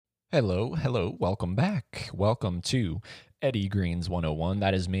Hello, hello, welcome back. Welcome to Eddie Green's 101.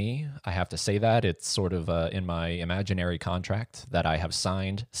 That is me. I have to say that. It's sort of in my imaginary contract that I have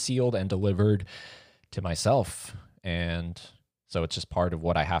signed, sealed, and delivered to myself. And so it's just part of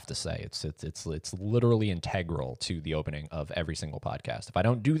what I have to say. It's literally integral to the opening of every single podcast. If I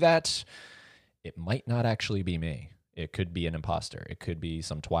don't do that, it might not actually be me. It could be an imposter. It could be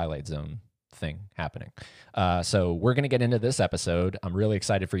some Twilight Zone thing happening. So we're going to get into this episode. I'm really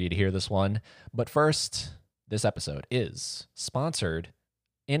excited for you to hear this one. But first, this episode is sponsored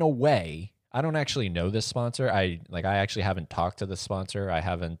in a way. I don't actually know this sponsor. I actually haven't talked to this sponsor. I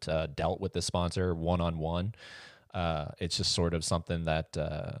haven't dealt with this sponsor one-on-one. It's just sort of something that,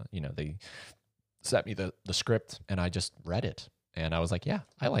 they sent me the script and I just read it. And I was like, yeah,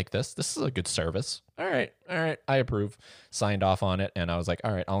 I like this. This is a good service. All right. I approve. Signed off on it. And I was like,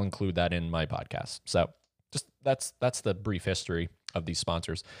 all right, I'll include that in my podcast. So just that's the brief history of these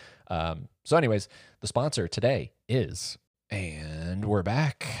sponsors. So anyways, the sponsor today is, and we're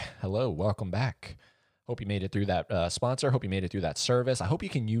back. Hello, welcome back. Hope you made it through that sponsor. Hope you made it through that service. I hope you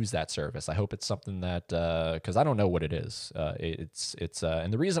can use that service. I hope it's something that, because I don't know what it is.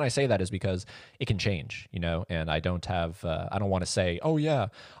 And the reason I say that is because it can change, and I don't want to say, oh yeah,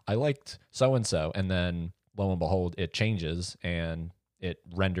 I liked so-and-so. And then lo and behold, it changes and it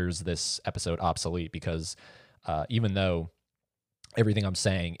renders this episode obsolete because even though everything I'm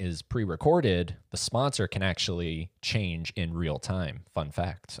saying is pre-recorded, the sponsor can actually change in real time. Fun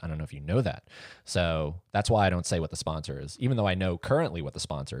fact. I don't know if you know that. So that's why I don't say what the sponsor is, even though I know currently what the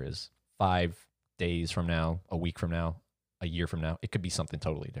sponsor is. 5 days from now, a week from now, a year from now, it could be something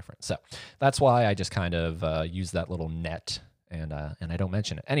totally different. So that's why I just kind of use that little net and I don't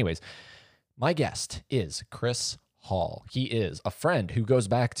mention it. Anyways, my guest is Chris Hall. He is a friend who goes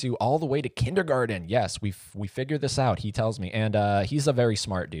back to all the way to kindergarten. Yes, we figured this out. He tells me, and he's a very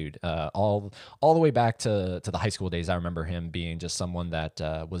smart dude. All the way back to the high school days, I remember him being just someone that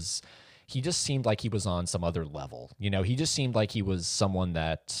was. He just seemed like he was on some other level. He just seemed like he was someone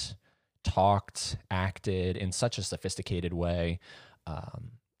that talked, acted in such a sophisticated way.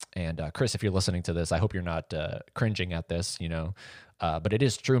 And Chris, if you're listening to this, I hope you're not cringing at this, but it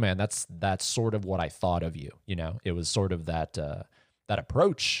is true, man. That's sort of what I thought of you. It was sort of that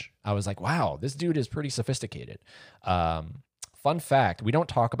approach. I was like, wow, this dude is pretty sophisticated. Fun fact: we don't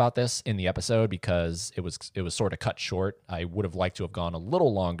talk about this in the episode because it was sort of cut short. I would have liked to have gone a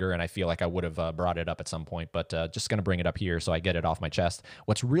little longer, and I feel like I would have brought it up at some point. But just going to bring it up here so I get it off my chest.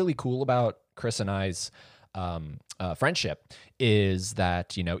 What's really cool about Chris and I's friendship is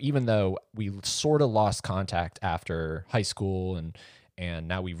that, even though we sort of lost contact after high school and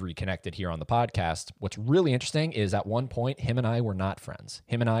now we've reconnected here on the podcast, what's really interesting is at one point, him and I were not friends.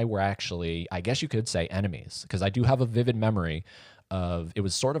 Him and I were actually, I guess you could say, enemies, because I do have a vivid memory of, it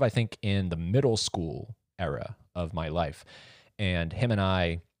was sort of, I think, in the middle school era of my life. And him and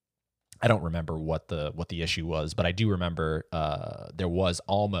I don't remember what the issue was, but I do remember there was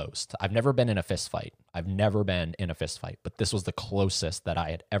almost. I've never been in a fist fight. But this was the closest that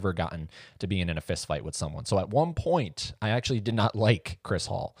I had ever gotten to being in a fist fight with someone. So at one point, I actually did not like Chris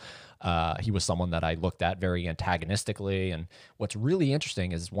Hall. He was someone that I looked at very antagonistically. And what's really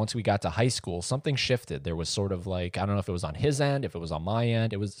interesting is once we got to high school, something shifted. There was sort of like, I don't know if it was on his end, if it was on my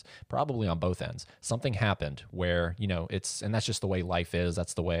end. It was probably on both ends. Something happened where, and that's just the way life is.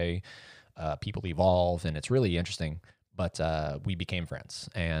 That's the way people evolve. And it's really interesting. But we became friends.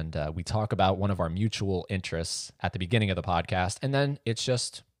 And we talk about one of our mutual interests at the beginning of the podcast. And then it's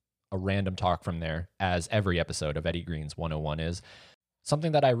just a random talk from there, as every episode of Eddie Green's 101 is.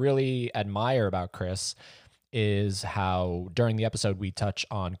 Something that I really admire about Chris is how during the episode we touch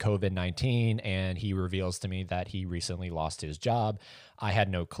on COVID-19 and he reveals to me that he recently lost his job. I had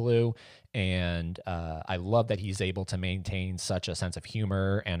no clue. And I love that he's able to maintain such a sense of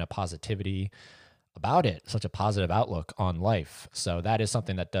humor and a positivity about it, such a positive outlook on life. So that is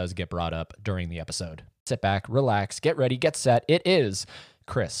something that does get brought up during the episode. Sit back, relax, get ready, get set. It is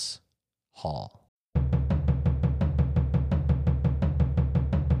Chris Hall.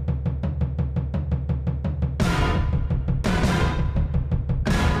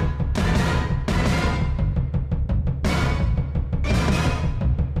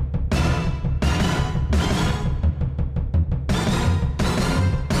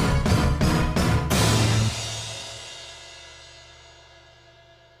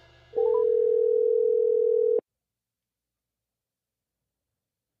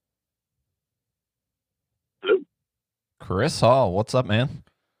 Chris Hall, what's up, man?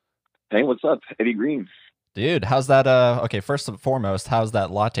 Hey, what's up? Eddie Green. Dude, how's that? Okay, first and foremost, how's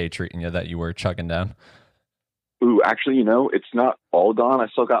that latte treating you that you were chugging down? Ooh, actually, it's not all gone. I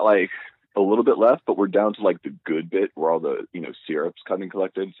still got like a little bit left, but we're down to like the good bit where all the, syrup's cut and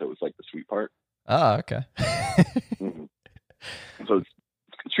collected. So it's like the sweet part. Oh, okay. hmm So it's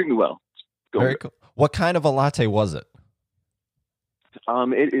treating me well. It's going Very good. cool. What kind of a latte was it?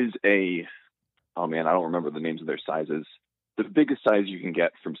 It is oh man, I don't remember the names of their sizes. The biggest size you can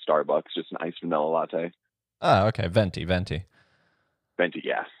get from Starbucks, just an iced vanilla latte. Oh, okay. Venti. Venti,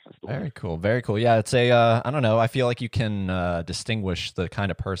 yeah. That's the one. Very cool. Very cool. Yeah, it's I don't know. I feel like you can distinguish the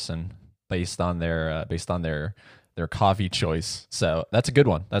kind of person based on their coffee choice. So that's a good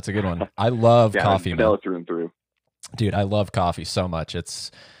one. That's a good one. I love Yeah, coffee, man. vanilla through and through. Dude, I love coffee so much.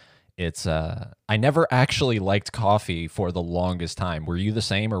 It's I never actually liked coffee for the longest time. Were you the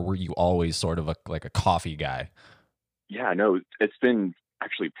same, or were you always sort of like a coffee guy? Yeah, no, it's been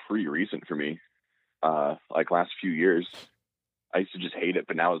actually pretty recent for me. Like last few years, I used to just hate it,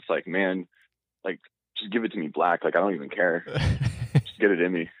 but now it's like, man, like just give it to me black. Like I don't even care. Just get it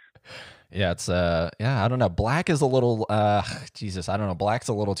in me. Yeah, it's yeah, I don't know. Black is a little Jesus, I don't know. Black's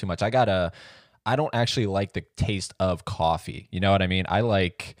a little too much. I don't actually like the taste of coffee. You know what I mean?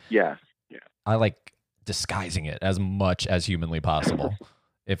 Yeah, yeah. I like disguising it as much as humanly possible.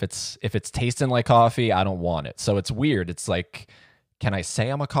 If it's tasting like coffee, I don't want it. So it's weird. It's like, can I say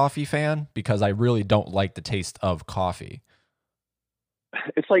I'm a coffee fan? Because I really don't like the taste of coffee.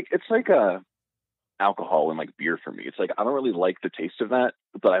 It's like alcohol and like beer for me. It's like I don't really like the taste of that,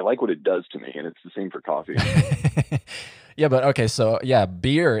 but I like what it does to me, and it's the same for coffee. Yeah, but okay, so yeah,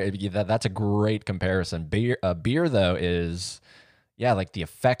 beer. That's a great comparison. Beer though is yeah, like the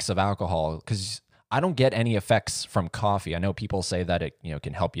effects of alcohol, because I don't get any effects from coffee. I know people say that it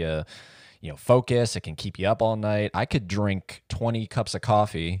can help you focus. It can keep you up all night. I could drink 20 cups of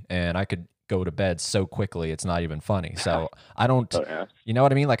coffee and I could go to bed so quickly it's not even funny. So I don't, Oh yeah. you know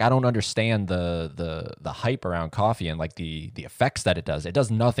what I mean? Like I don't understand the hype around coffee and like the effects that it does. It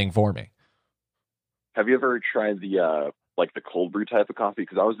does nothing for me. Have you ever tried the like the cold brew type of coffee?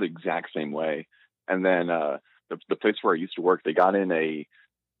 Because I was the exact same way. And then the place where I used to work, they got in a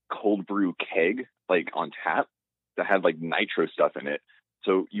cold brew keg like on tap that had like nitro stuff in it.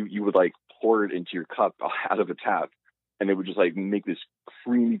 So you would like pour it into your cup out of a tap, and it would just like make this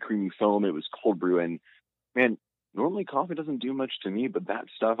creamy foam. It was cold brew, and man, normally coffee doesn't do much to me, but that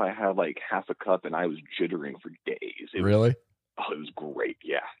stuff I had like half a cup, and I was jittering for days. Really? It was great.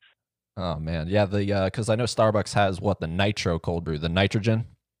 Yeah. Oh man, yeah. The because I know Starbucks has the nitro cold brew, the nitrogen.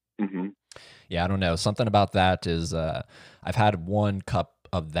 hmm Yeah, I don't know. Something about that is I've had one cup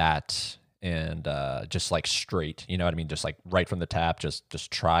of that and just like straight, you know what I mean? Just like right from the tap,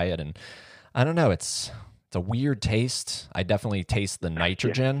 just try it. And I don't know, it's a weird taste. I definitely taste the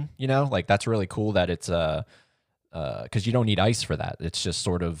nitrogen, like that's really cool that it's because you don't need ice for that. It's just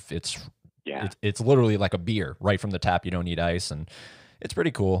sort of Yeah. it's literally like a beer right from the tap. You don't need ice, and it's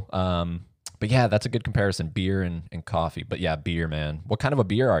pretty cool. But yeah, that's a good comparison, beer and coffee. But yeah, beer, man. What kind of a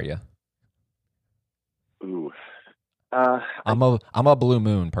beer are you? Ooh. Uh, I'm a Blue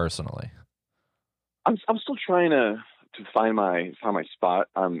Moon personally. I'm still trying to find my spot.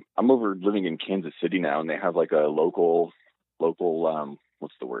 I'm over living in Kansas City now, and they have like a local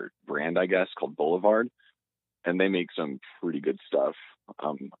what's the word, brand, I guess, called Boulevard, and they make some pretty good stuff.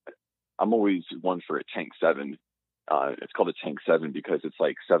 I'm always one for a Tank 7. It's called a Tank 7 because it's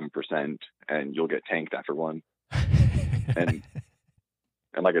like 7%, and you'll get tanked after one. And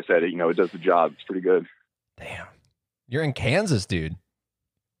and like I said, it does the job. It's pretty good. Damn. You're in Kansas, dude.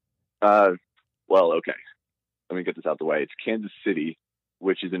 Well, okay. Let me get this out the way. It's Kansas City,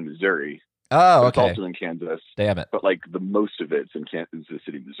 which is in Missouri. Oh, It's okay. also in Kansas, Damn it. but like the most of it's in Kansas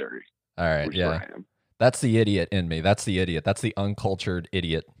City, Missouri, All right, which is where yeah. I am. That's the idiot in me. That's the idiot. That's the uncultured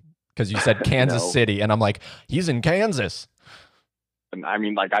idiot. Because you said Kansas No. City, and I'm like, he's in Kansas. And I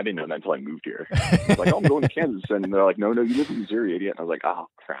mean, like, I didn't know that until I moved here. I was like, oh, I'm going to Kansas. And they're like, no, you live in Missouri, idiot. And I was like, oh,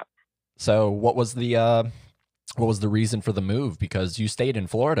 crap. So what was the reason for the move? Because you stayed in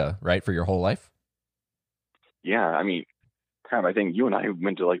Florida, right, for your whole life? Yeah, I mean, crap, I think you and I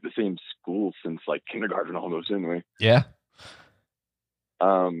went to like the same school since like kindergarten almost, didn't we? Yeah.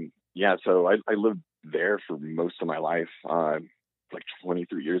 Yeah, so I lived there for most of my life, like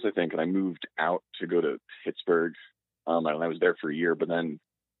 23 years, I think. And I moved out to go to Pittsburgh. And I was there for a year, but then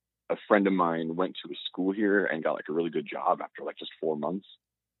a friend of mine went to a school here and got like a really good job after like just 4 months.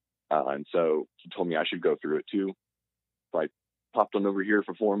 And so he told me I should go through it too. So I popped on over here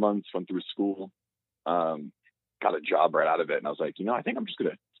for 4 months, went through school, got a job right out of it. And I was like, I think I'm just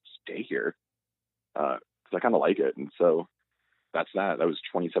going to stay here because I kind of like it. And so that's that. That was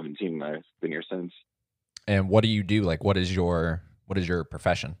 2017. And I've been here since. And what do you do? Like, what is your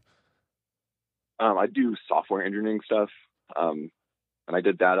profession? I do software engineering stuff. And I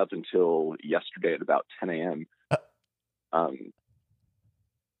did that up until yesterday at about 10 a.m. Um,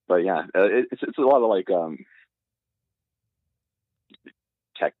 but yeah, it's a lot of like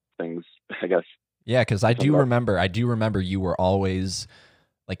tech things, I guess. Yeah, because I do remember you were always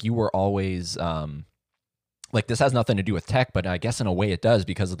like this has nothing to do with tech, but I guess in a way it does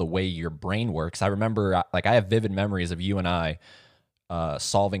because of the way your brain works. I remember like I have vivid memories of you and I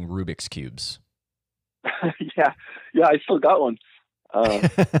solving Rubik's cubes. Yeah, I still got one. I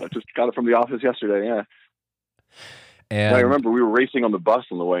just got it from the office yesterday. Yeah. And I remember we were racing on the bus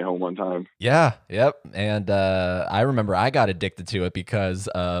on the way home one time. Yeah, yep. And I remember I got addicted to it because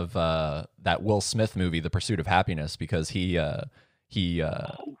of that Will Smith movie, The Pursuit of Happiness, because he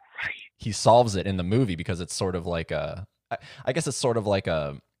solves it in the movie because it's sort of like I guess it's sort of like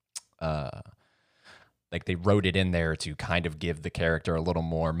like they wrote it in there to kind of give the character a little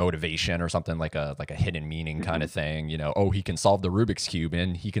more motivation or something, like a hidden meaning kind of thing. You know, oh, he can solve the Rubik's Cube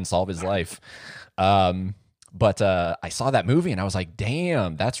and he can solve his life. But I saw that movie and I was like,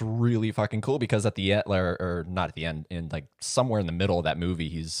 damn, that's really fucking cool, because at the end, or not at the end, in like somewhere in the middle of that movie,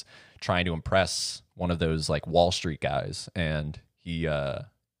 he's trying to impress one of those like Wall Street guys, and he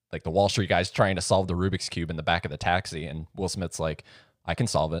like the Wall Street guy's trying to solve the Rubik's Cube in the back of the taxi, and Will Smith's like, I can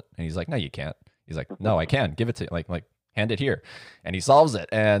solve it. And he's like, no, you can't. He's like, no, I can. Give it to like hand it here. And he solves it.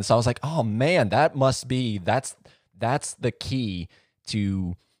 And so I was like, oh man, that's the key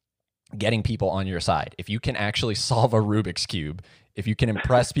to getting people on your side. If you can actually solve a Rubik's Cube, if you can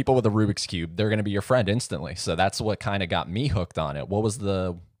impress people with a Rubik's Cube, they're going to be your friend instantly. So that's what kind of got me hooked on it. What was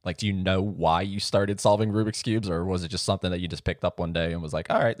do you know why you started solving Rubik's Cubes, or was it just something that you just picked up one day and was like,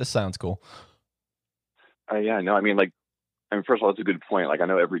 all right, this sounds cool? Yeah, no, first of all, that's a good point. Like, I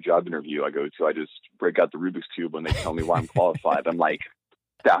know every job interview I go to, I just break out the Rubik's Cube when they tell me why I'm qualified. I'm like,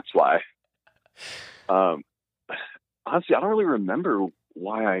 that's why. Honestly, I don't really remember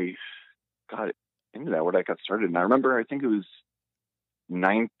why I got into that, where I got started. And I remember, I think it was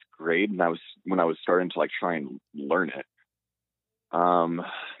ninth grade, and when I was starting to like try and learn it.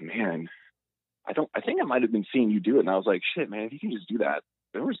 Man, I think I might have been seeing you do it, and I was like, shit, man, if you can just do that,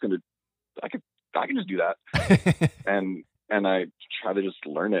 then I can just do that. and I try to just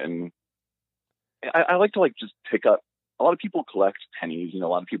learn it. And I like to like just pick up, a lot of people collect pennies, a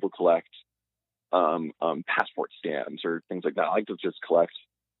lot of people collect passport stamps or things like that. I like to just collect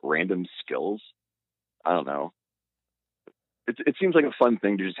random skills. I don't know. It seems like a fun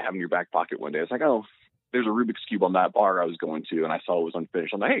thing to just have in your back pocket one day. It's like, oh, there's a Rubik's Cube on that bar I was going to, and I saw it was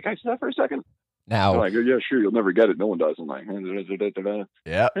unfinished. I'm like, hey, can I see that for a second? Now, I'm like, yeah, sure, you'll never get it. No one does. I'm like,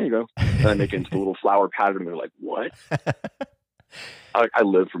 yeah, there you go. And I make it into a little flower pattern, and they're like, what? I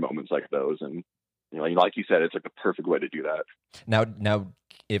live for moments like those, and like you said, it's like the perfect way to do that. Now,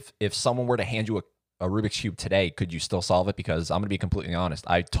 if someone were to hand you a Rubik's Cube today, could you still solve it? Because I'm going to be completely honest,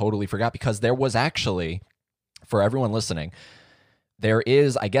 I totally forgot, because there was actually, for everyone listening,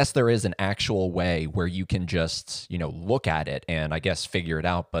 I guess there is an actual way where you can just, look at it and I guess figure it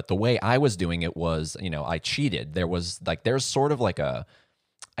out. But the way I was doing it was, I cheated. There's sort of like I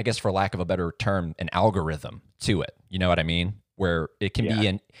guess for lack of a better term, an algorithm to it. You know what I mean? Where it can be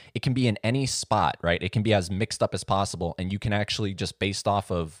in any spot, right? It can be as mixed up as possible. And you can actually just, based off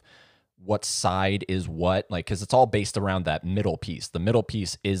of what side is what, like, because it's all based around that middle piece. The middle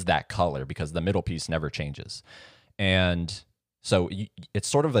piece is that color because the middle piece never changes. And so it's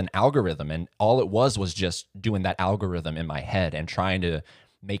sort of an algorithm, and all it was just doing that algorithm in my head and trying to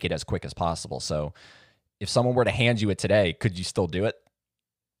make it as quick as possible. So if someone were to hand you it today, could you still do it?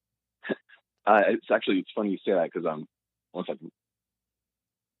 It's funny you say that, because one second.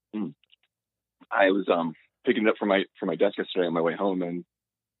 I was picking it up from my desk yesterday on my way home, and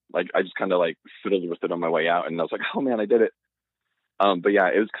like I just kind of like fiddled with it on my way out, and I was like, oh man, I did it. But yeah,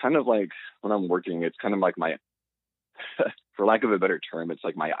 it was kind of like when I'm working, it's kind of like my for lack of a better term, it's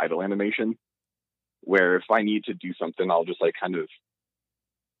like my idle animation, where if I need to do something, I'll just like kind of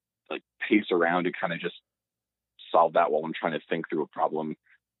like pace around and kind of just solve that while I'm trying to think through a problem,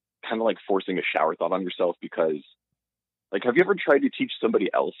 kind of like forcing a shower thought on yourself. Because like, have you ever tried to teach somebody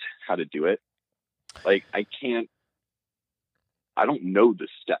else how to do it? Like, I don't know the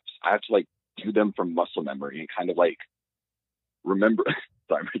steps. I have to like do them from muscle memory and kind of like remember.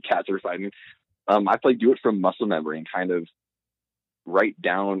 Sorry, my cats are fighting me. I have to like do it from muscle memory and kind of write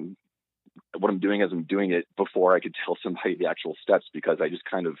down what I'm doing as I'm doing it before I could tell somebody the actual steps, because I just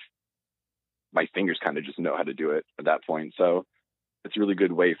kind of, my fingers kind of just know how to do it at that point. So it's a really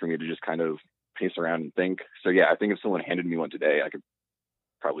good way for me to just kind of pace around and think. So yeah, I think if someone handed me one today, I could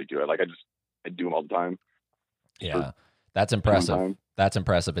probably do it. Like I do them all the time. Yeah. That's at one impressive. time. That's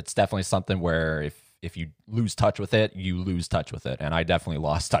impressive. It's definitely something where if you lose touch with it, you lose touch with it. And I definitely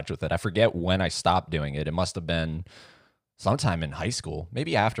lost touch with it. I forget when I stopped doing it. It must have been sometime in high school,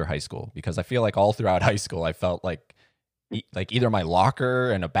 maybe after high school, because I feel like all throughout high school I felt like either my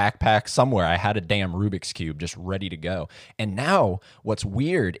locker and a backpack somewhere I had a damn Rubik's cube just ready to go. And now what's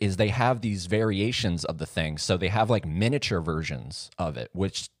weird is they have these variations of the thing. So they have like miniature versions of it,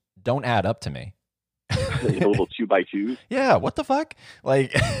 which don't add up to me. The little 2x2s. Yeah, what the fuck?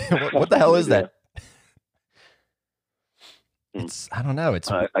 Like, what the hell is that? It's, I don't know. It's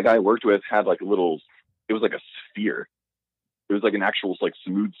a guy I worked with had like a little. It was like a sphere. It was like an actual like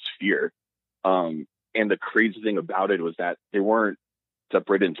smooth sphere. And the crazy thing about it was that they weren't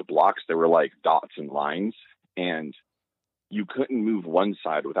separated into blocks. They were like dots and lines, and you couldn't move one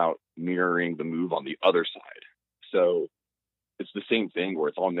side without mirroring the move on the other side. So it's the same thing where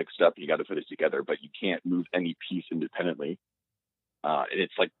it's all mixed up. You got to put it together, but you can't move any piece independently.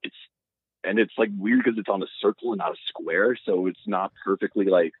 And it's like weird because it's on a circle and not a square. So it's not perfectly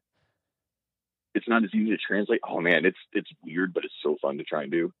like, it's not as easy to translate. Oh man, it's weird, but it's so fun to try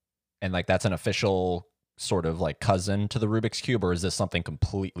and do. And like, that's an official sort of like cousin to the Rubik's Cube, or is this something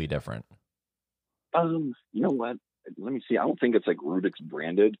completely different? You know what? Let me see. I don't think it's like Rubik's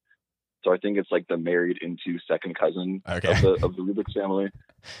branded. So I think it's like the married into second cousin of the Rubik's family.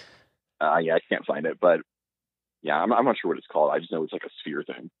 Yeah, I can't find it, but yeah, I'm not sure what it's called. I just know it's like a sphere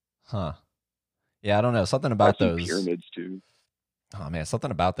thing. Huh. Yeah, I don't know. Something about those pyramids too. Oh man, something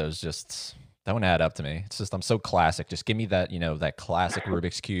about those just don't add up to me. It's just I'm so classic. Just give me that, that classic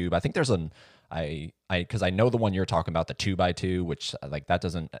Rubik's Cube. I think there's because I know the one you're talking about, the 2x2, which like that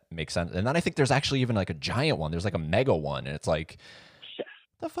doesn't make sense. And then I think there's actually even like a giant one. There's like a mega one, and it's like,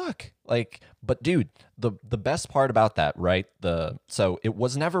 the fuck? Like, but dude, the best part about that, right? So it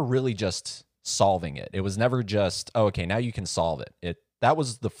was never really just solving it. It was never just, oh, okay, now you can solve it. That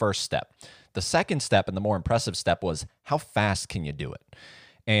was the first step. The second step and the more impressive step was how fast can you do it?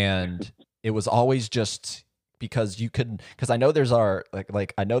 And it was always just because I know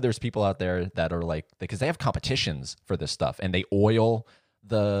I know there's people out there that are like, because they have competitions for this stuff and they oil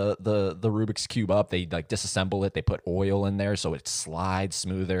the Rubik's Cube up. They like disassemble it. They put oil in there so it slides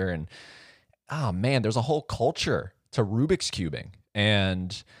smoother. And oh man, there's a whole culture to Rubik's cubing.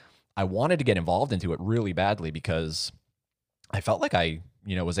 And I wanted to get involved into it really badly because I felt like I,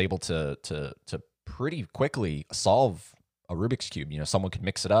 was able to pretty quickly solve a Rubik's Cube. Someone could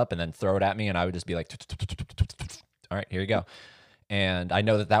mix it up and then throw it at me, and I would just be like, all right, here you go. And I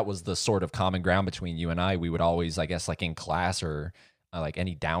know that was the sort of common ground between you and I. We would always, I guess, like in class or like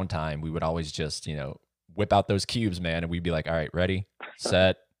any downtime, we would always just, whip out those cubes, man, and we'd be like, all right, ready,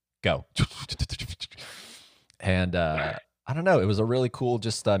 set, go. And I don't know, it was a really cool,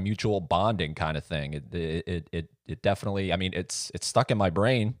 just mutual bonding kind of thing. It definitely, I mean, it's stuck in my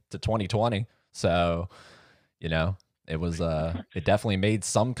brain to 2020. So, it was, it definitely made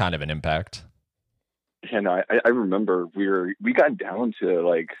some kind of an impact. And I remember we got down to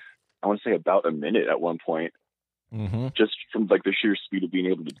like, I want to say about a minute at one point, just from like the sheer speed of being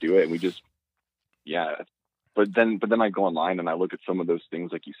able to do it. And we just, yeah. But then I go online and I look at some of those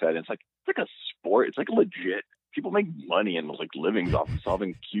things, like you said, and it's like a sport. It's like legit. People make money and like livings off of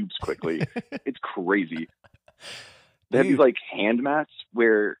solving cubes quickly. It's crazy. They have these like hand mats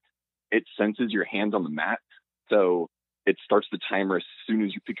where it senses your hands on the mat. So it starts the timer as soon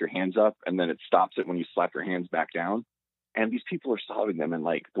as you pick your hands up, and then it stops it when you slap your hands back down. And these people are solving them in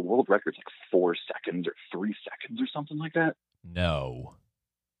like the world record's like 4 seconds or 3 seconds or something like that. No.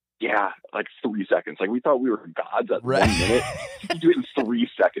 Yeah, like 3 seconds. Like we thought we were gods at 1 minute. You do it in 3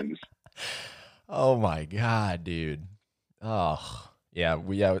 seconds. Oh my God, dude. Oh, yeah.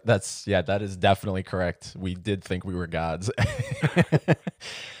 That is definitely correct. We did think we were gods.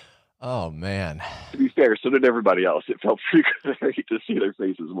 Oh man. To be fair, so did everybody else. It felt pretty great to see their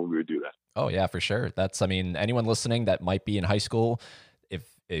faces when we would do that. Oh yeah, for sure. I mean, anyone listening that might be in high school,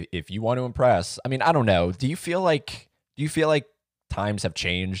 if you want to impress, I mean, I don't know. Do you feel like times have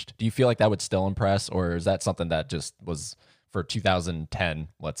changed? Do you feel like that would still impress, or is that something that just was for 2010,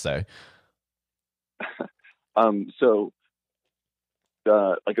 let's say? So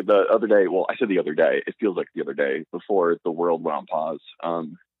like the other day, well, I said the other day, it feels like the other day before the world went on pause.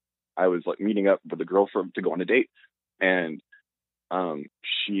 I was like meeting up with a girl to go on a date, and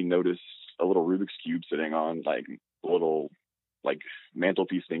she noticed a little Rubik's Cube sitting on like a little like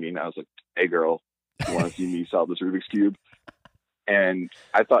mantelpiece thingy. And I was like, hey girl, you want to see me solve this Rubik's Cube? And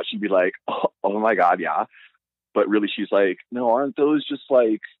I thought she'd be like, oh my God, yeah. But really she's like, no, aren't those just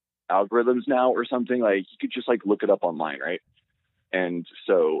like algorithms now or something? Like you could just like look it up online, right? And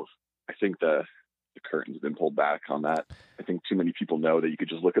so I think the the curtain's been pulled back on that. I think too many people know that you could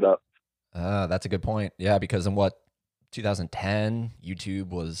just look it up. That's a good point. Yeah, because in what 2010, YouTube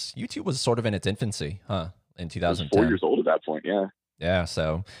was sort of in its infancy, huh? In It was 4 years 2010. old at that point. Yeah. Yeah,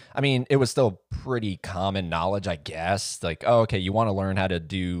 so I mean, it was still pretty common knowledge, I guess. Like, oh, okay, you want to learn how to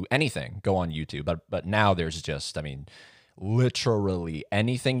do anything, go on YouTube. But now there's just, I mean, literally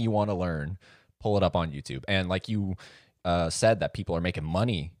anything you want to learn, pull it up on YouTube. And like you said, that people are making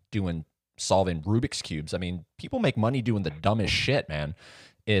money doing solving Rubik's cubes. I mean, people make money doing the dumbest shit, man.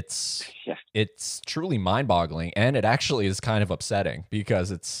 It's Yeah. it's truly mind-boggling, and it actually is kind of upsetting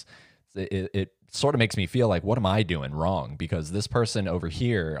because it sort of makes me feel like, what am I doing wrong? Because this person over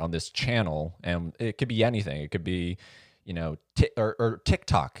here on this channel, and it could be anything. It could be, or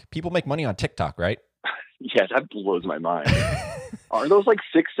TikTok. People make money on TikTok, right? Yeah, that blows my mind. Are those like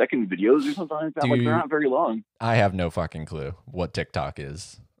 6-second videos or something like that? Like, they're Dude, not very long. I have no fucking clue what TikTok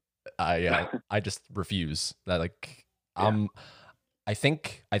is. I just refuse. That like Yeah. I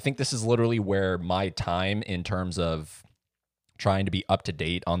think this is literally where my time in terms of trying to be up to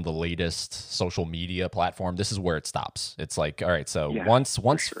date on the latest social media platform, this is where it stops. It's like, all right, so Yeah, once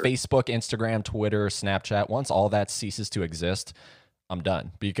sure. Facebook, Instagram, Twitter, Snapchat, once all that ceases to exist, I'm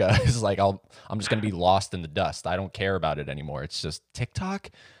done because like I'm just going to be lost in the dust. I don't care about it anymore. It's just TikTok,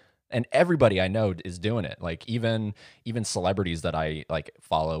 and everybody I know is doing it. Like even celebrities that I like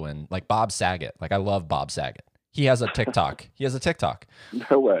follow, and like Bob Saget. Like I love Bob Saget. He has a TikTok. He has a TikTok.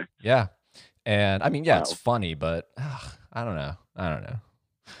 No way. Yeah. And I mean, yeah, it's Wow. funny, but I don't know. I don't know.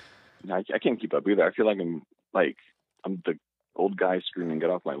 No, I can't keep up either. I feel like I'm the old guy screaming, "Get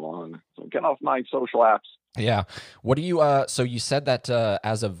off my lawn!" So get off my social apps. Yeah. What do you so you said that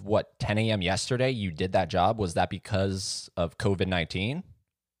as of what 10 a.m. yesterday you did that job. Was that because of COVID-19?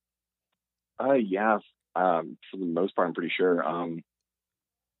 Yeah. For the most part, I'm pretty sure.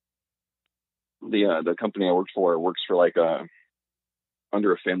 The company I worked for works for like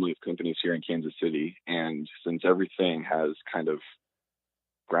under a family of companies here in Kansas City, and since everything has kind of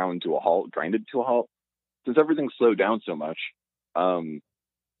grinded to a halt, since everything slowed down so much,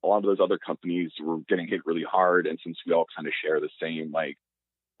 a lot of those other companies were getting hit really hard, and since we all kind of share the same like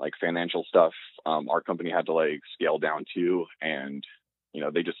financial stuff, our company had to like scale down too, and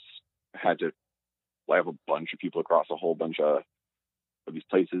they just had to have a bunch of people across a whole bunch of these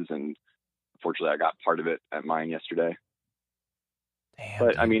places, and unfortunately, I got part of it at mine yesterday. Damn,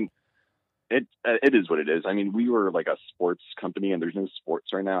 But I dude. mean, it is what it is. I mean, we were like a sports company, and there's no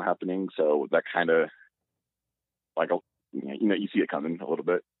sports right now happening, so that kind of like you see it coming a little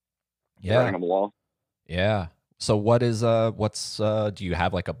bit, the Yeah. writing on the wall. Yeah. So what's do you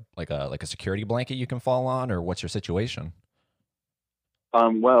have like a security blanket you can fall on, or what's your situation?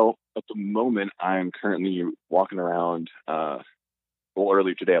 Well, at the moment, I'm currently walking around. Well,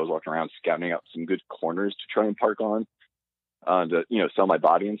 earlier today, I was walking around scouting out some good corners to try and park on, to sell my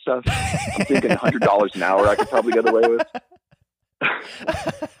body and stuff. I'm thinking $100 an hour I could probably get away with.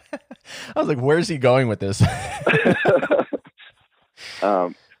 I was like, where's he going with this?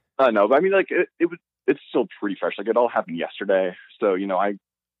 No, but I mean, like it's still pretty fresh. Like it all happened yesterday, so I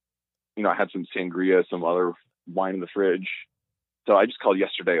had some sangria, some other wine in the fridge. So I just called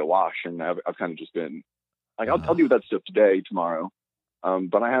yesterday a wash, and I've kind of just been like, I'll do that stuff today, tomorrow.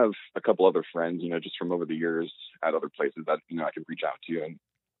 But I have a couple other friends, just from over the years at other places that I can reach out to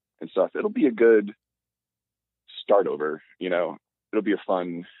and stuff. It'll be a good start over. It'll be a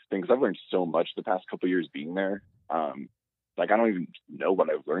fun thing because I've learned so much the past couple of years being there. Like I don't even know what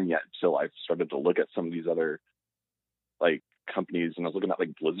I've learned yet until I've started to look at some of these other like companies, and I was looking at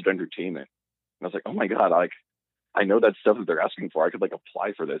like Blizzard Entertainment, and I was like, oh my god, like I know that stuff that they're asking for. I could like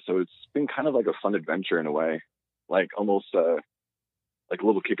apply for this. So it's been kind of like a fun adventure in a way, like almost like a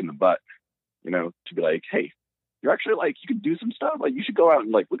little kick in the butt, to be like, hey, you're actually like you could do some stuff. Like you should go out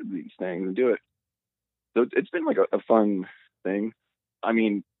and like look at these things and do it. So it's been like a fun thing. I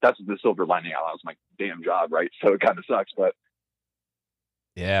mean, that's the silver lining. That was my damn job, right? So it kind of sucks, but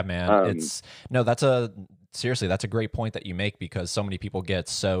Yeah, man. um, It's no, seriously, that's a great point that you make because so many people get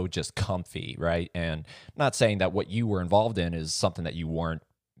so just comfy, right? And I'm not saying that what you were involved in is something that you weren't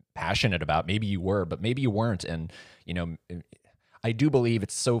passionate about. Maybe you were, but maybe you weren't. And, I do believe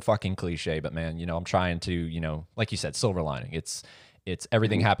it's so fucking cliche, but man, I'm trying to, like you said, silver lining. It's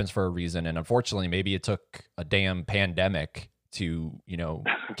everything mhm. happens for a reason. And unfortunately, maybe it took a damn pandemic to,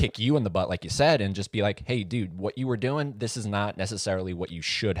 kick you in the butt, like you said, and just be like, hey, dude, what you were doing, this is not necessarily what you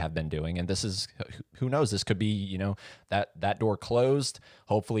should have been doing. And this is, who knows, this could be, that door closed.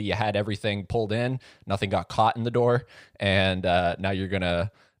 Hopefully you had everything pulled in, nothing got caught in the door. And now you're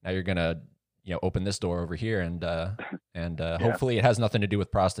gonna, open this door over here and Yeah. hopefully it has nothing to do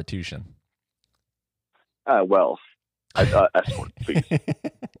with prostitution. Well, escort, please.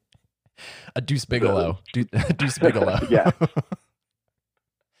 A Deuce Bigelow. Deuce Bigelow. Yeah.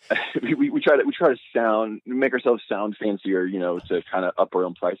 we try to make ourselves sound fancier, to kind of up our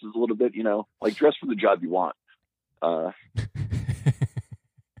own prices a little bit, like dress for the job you want.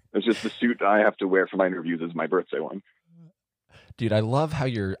 It's just the suit I have to wear for my interviews is my birthday one. Dude, I love how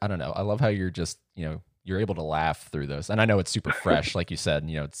I don't know. I love how you're just, you're able to laugh through those. And I know it's super fresh, like you said,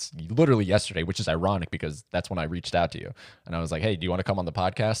 it's literally yesterday, which is ironic because that's when I reached out to you. And I was like, hey, do you want to come on the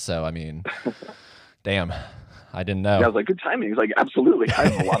podcast? So, I mean, damn, I didn't know. Yeah, I was like, good timing. He's like, absolutely. I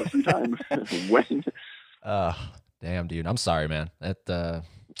have a lot of free time. When? Damn, dude. I'm sorry, man.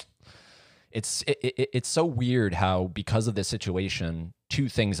 It's so weird how, because of this situation, two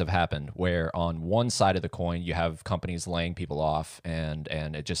things have happened where on one side of the coin, you have companies laying people off and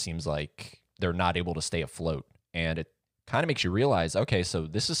it just seems like they're not able to stay afloat. And it kind of makes you realize, okay, so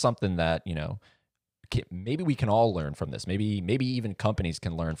this is something that, maybe we can all learn from this. Maybe even companies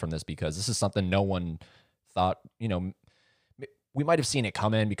can learn from this because this is something no one thought, we might have seen it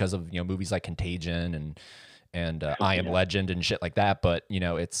come in because of, movies like Contagion and I Am Legend and shit like that. But,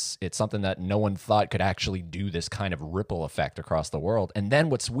 it's something that no one thought could actually do this kind of ripple effect across the world. And then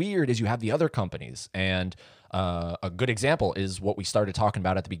what's weird is you have the other companies. And a good example is what we started talking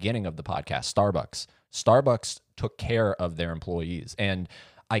about at the beginning of the podcast, Starbucks. Starbucks took care of their employees. And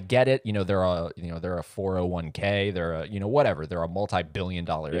I get it. They're a 401k. They're a, whatever. They're a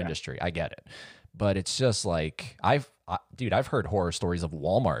multi-billion-dollar industry. I get it. But it's just like, I've heard horror stories of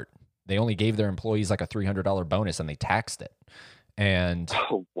Walmart. They only gave their employees like a $300 bonus and they taxed it. And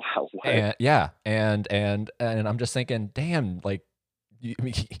oh wow, what? And yeah, and I'm just thinking, damn, like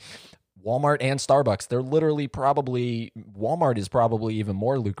Walmart and Starbucks, they're literally Walmart is probably even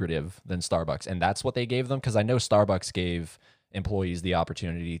more lucrative than Starbucks, and that's what they gave them, because I know Starbucks gave employees the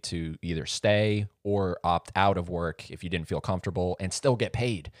opportunity to either stay or opt out of work if you didn't feel comfortable and still get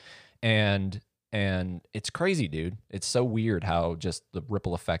paid. And it's crazy, dude. It's so weird how just the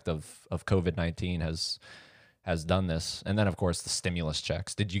ripple effect of COVID-19 has done this. And then, of course, the stimulus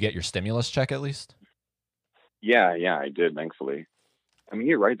checks. Did you get your stimulus check at least? Yeah, I did, thankfully. I mean,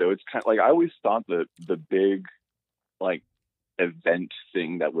 you're right, though. It's kind of like, I always thought that the big, like, event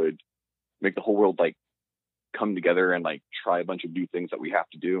thing that would make the whole world, like, come together and, like, try a bunch of new things that we have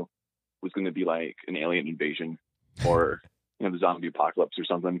to do was going to be, like, an alien invasion or, the zombie apocalypse or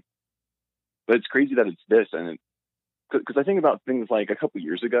something. But it's crazy that it's this, and because I think about things like a couple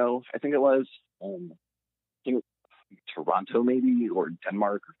years ago, I think it was Toronto maybe, or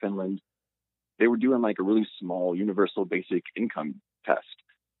Denmark or Finland. They were doing like a really small universal basic income test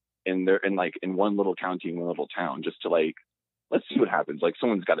in one little county, in one little town, just to like, let's see what happens. Like,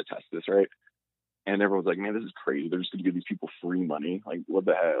 someone's got to test this, right? And everyone's like, man, this is crazy. They're just going to give these people free money. Like, what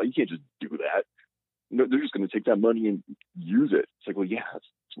the hell? Like, you can't just do that. No, they're just going to take that money and use it. It's like, well, yeah, that's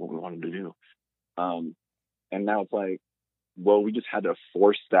what we wanted to do. And now it's like, well, we just had to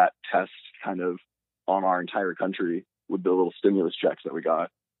force that test kind of on our entire country with the little stimulus checks that we got.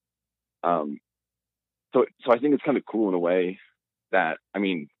 So I think it's kind of cool in a way that, I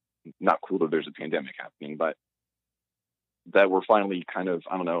mean, not cool that there's a pandemic happening, but that we're finally kind of,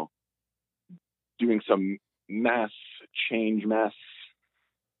 I don't know, doing some mass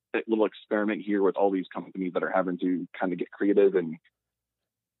little experiment here with all these companies that are having to kind of get creative and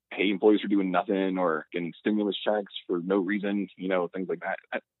pay employees for doing nothing or getting stimulus checks for no reason, things like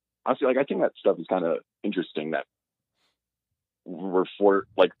that. Honestly, like, I think that stuff is kind of interesting, that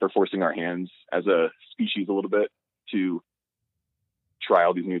they're forcing our hands as a species a little bit to try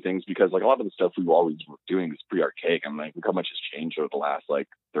all these new things, because like a lot of the stuff we've always were doing is pretty archaic. I'm like, look how much has changed over the last like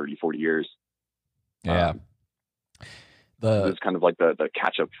 30, 40 years. Yeah. It's kind of like the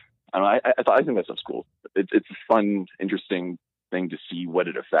catch up. I don't know. I think that stuff's cool. It's a fun, interesting thing to see what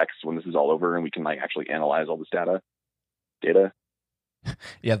it affects when this is all over and we can like actually analyze all this data.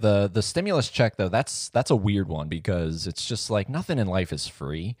 Yeah, the stimulus check though, that's a weird one, because it's just like nothing in life is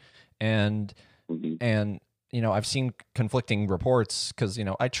free, and I've seen conflicting reports, because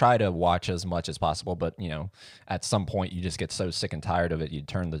I try to watch as much as possible, but at some point you just get so sick and tired of it you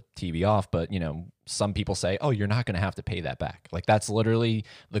turn the TV off. But some people say, oh, you're not going to have to pay that back. Like, that's literally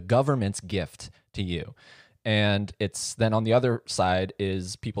the government's gift to you. And it's then on the other side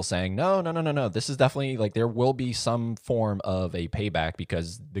is people saying, no, this is definitely, like, there will be some form of a payback,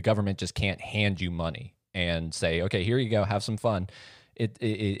 because the government just can't hand you money and say, okay, here you go, have some fun.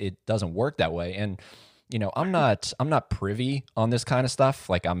 It doesn't work that way. And I'm not privy on this kind of stuff.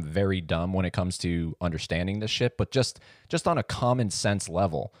 Like, I'm very dumb when it comes to understanding this shit, but just on a common sense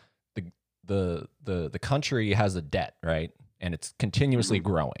level, the country has a debt, right? And it's continuously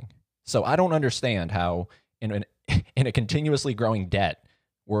growing. So I don't understand how in a continuously growing debt,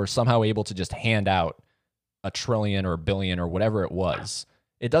 we're somehow able to just hand out a trillion or a billion or whatever it was.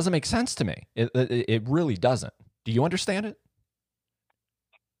 It doesn't make sense to me. It really doesn't. Do you understand it?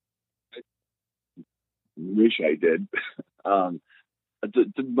 Wish I did. um,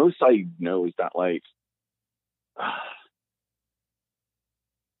 the most I know is that like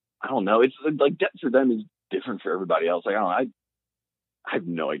I don't know. It's like debt for them is different for everybody else. Like I don't know. I have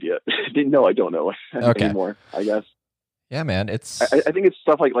no idea. Didn't know. I don't know Okay. anymore. I guess. Yeah, man. I think it's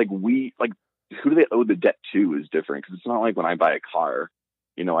stuff like we like who do they owe the debt to is different because it's not like when I buy a car,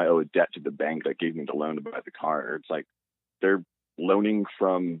 I owe a debt to the bank that gave me the loan to buy the car. It's like they're loaning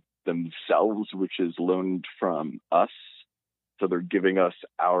from themselves, which is loaned from us. So they're giving us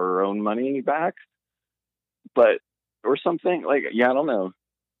our own money back, but or something like yeah, I don't know.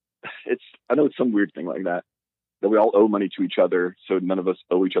 I know it's some weird thing like that we all owe money to each other, so none of us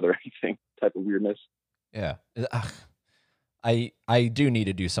owe each other anything. Type of weirdness. yeah. I do need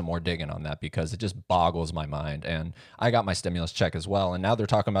to do some more digging on that because it just boggles my mind. And I got my stimulus check as well, and now they're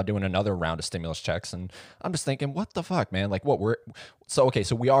talking about doing another round of stimulus checks, and I'm just thinking, what the fuck, man? Like, so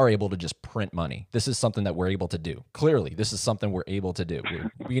we are able to just print money. This is something that we're able to do. Clearly, this is something we're able to do.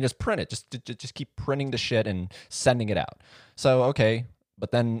 We can just print it, just keep printing the shit and sending it out. So okay,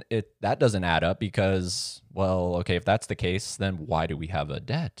 but then that doesn't add up because, well, okay, if that's the case, then why do we have a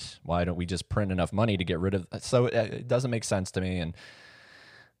debt? Why don't we just print enough money to get rid of? So it doesn't make sense to me, and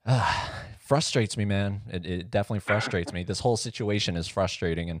frustrates me, man. It definitely frustrates me. This whole situation is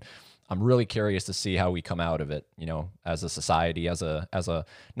frustrating, and I'm really curious to see how we come out of it. As a society, as a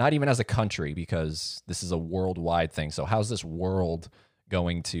not even as a country, because this is a worldwide thing. So how's this world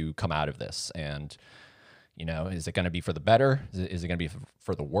going to come out of this? And is it going to be for the better? Is it going to be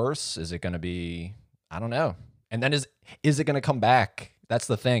for the worse? Is it going to be, I don't know. And then is it going to come back? That's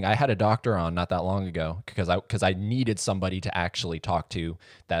the thing. I had a doctor on not that long ago because I needed somebody to actually talk to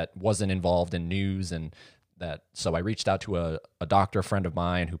that wasn't involved in news and that. So I reached out to a doctor friend of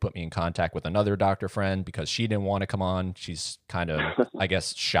mine who put me in contact with another doctor friend because she didn't want to come on. She's kind of, I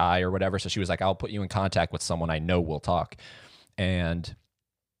guess, shy or whatever. So she was like, I'll put you in contact with someone I know will talk. And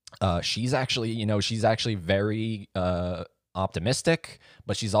she's actually very optimistic,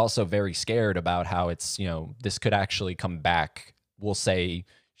 but she's also very scared about how it's, this could actually come back. We'll say,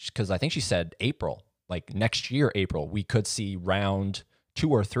 because I think she said April, like next year, April, we could see round 2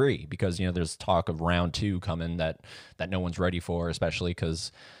 or 3 because, there's talk of round 2 coming that no one's ready for, especially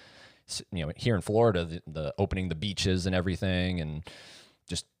because, here in Florida, the opening the beaches and everything and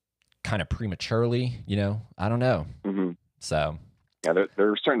just kind of prematurely, I don't know. Mm-hmm. So. Yeah,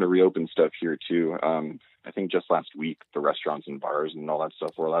 they're starting to reopen stuff here too. I think just last week the restaurants and bars and all that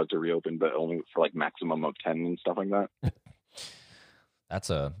stuff were allowed to reopen, but only for like maximum of 10 and stuff like that. That's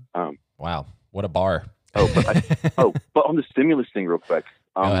wow, what a bar. But on the stimulus thing, real quick,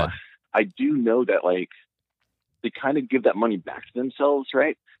 I do know that like they kind of give that money back to themselves,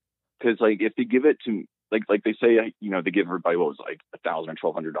 right? Because like if they give it to like they say, they give everybody what was like $1,000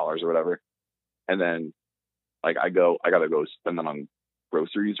 or $1,200 or whatever, and then like I gotta go spend that on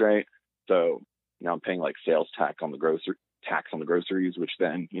groceries, right? So now I'm paying like sales tax on the groceries, which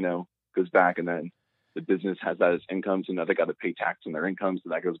then, goes back, and then the business has that as income, so now they got to pay tax on their income,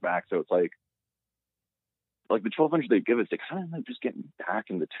 so that goes back. So it's like the $1,200 they give us, they kind of like just getting back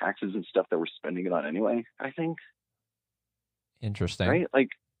in the taxes and stuff that we're spending it on anyway, I think. Interesting. Right? Like,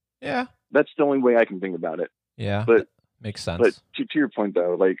 yeah, that's the only way I can think about it. Yeah, but makes sense. But to your point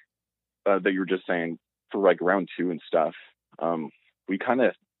though, like that you were just saying, for like round 2 and stuff, we kind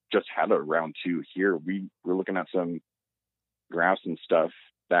of just had a round 2 here. We were looking at some graphs and stuff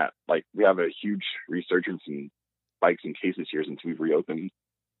that like we have a huge resurgence in spikes and cases here since we've reopened,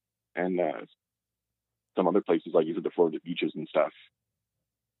 and some other places like either the Florida beaches and stuff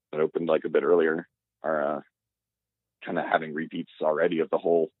that opened like a bit earlier are kind of having repeats already of the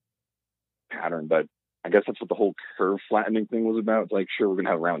whole pattern. But I guess that's what the whole curve flattening thing was about. It's like, sure, we're going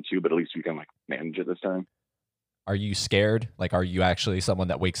to have round 2, but at least we can like manage it this time. Are you scared? Like, are you actually someone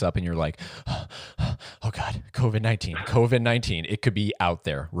that wakes up and you're like, oh God, COVID-19, it could be out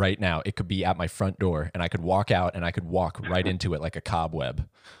there right now. It could be at my front door and I could walk out and I could walk right into it like a cobweb.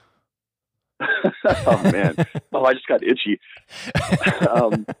 Oh man. Oh, I just got itchy.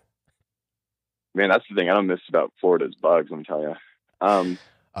 Man, that's the thing I don't miss about Florida's bugs, let me tell you.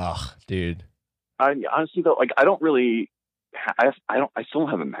 Oh, dude. Honestly though, like I don't really, I still don't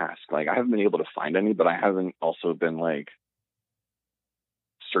have a mask. Like I haven't been able to find any, but I haven't also been like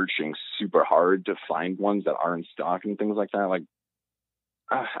searching super hard to find ones that are in stock and things like that. Like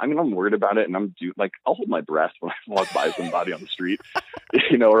I mean, I'm worried about it, and like, I'll hold my breath when I walk by somebody on the street,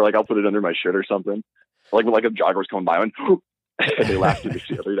 or like I'll put it under my shirt or something. Like when like a jogger was coming by and they laughed at me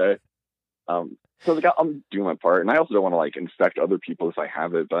the other day. So like I'm doing my part, and I also don't want to like infect other people if I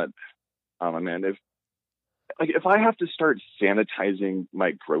have it. But man, if I have to start sanitizing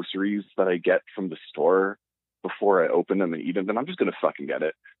my groceries that I get from the store before I open them and eat them, then I'm just gonna fucking get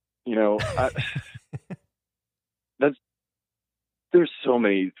it. That's there's so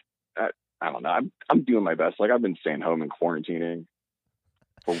many. I don't know. I'm doing my best. Like I've been staying home and quarantining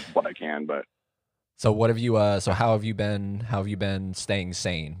for what I can, but. So what have you? So how have you been? How have you been staying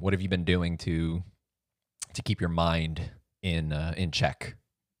sane? What have you been doing to keep your mind in check?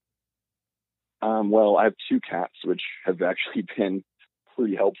 Well, I have 2 cats, which have actually been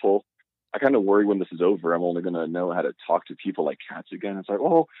pretty helpful. I kind of worry when this is over, I'm only going to know how to talk to people like cats again. It's like,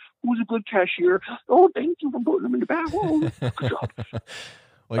 oh, who's a good cashier? Oh, thank you for putting them in the bag. Oh, good job.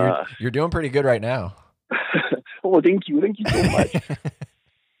 Well, you're doing pretty good right now. Oh, thank you so much.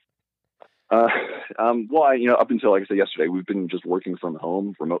 Well, up until, like I said yesterday, we've been just working from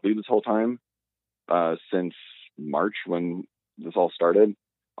home remotely this whole time, since March when this all started.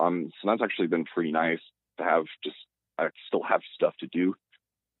 So that's actually been pretty nice to have. I still have stuff to do.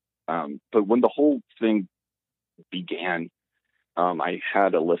 But when the whole thing began, I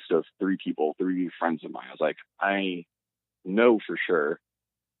had a list of 3 friends of mine. I was like, I know for sure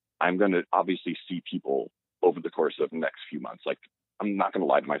I'm going to obviously see people over the course of the next few months. Like, I'm not going to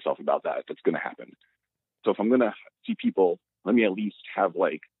lie to myself about that. That's going to happen. So if I'm going to see people, let me at least have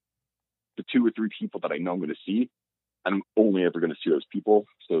like the 2 or 3 people that I know I'm going to see. And I'm only ever going to see those people.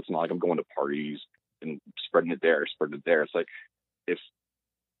 So it's not like I'm going to parties and spreading it there. It's like, if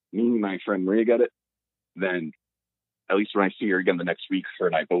me and my friend Maria get it, then at least when I see her again the next week, her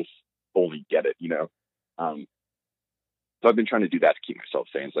and I both only get it, So I've been trying to do that to keep myself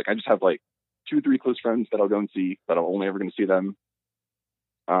sane. It's like, I just have like 2 or 3 close friends that I'll go and see, that I'm only ever going to see them.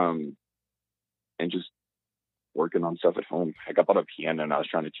 And just working on stuff at home. I got a piano and I was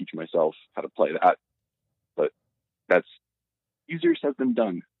trying to teach myself how to play that, but that's easier said than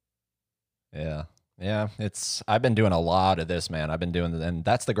done. Yeah. I've been doing a lot of this, man. And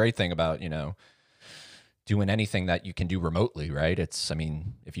that's the great thing about, doing anything that you can do remotely, right? I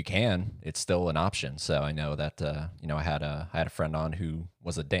mean, if you can, it's still an option. So I know that, I had a friend on who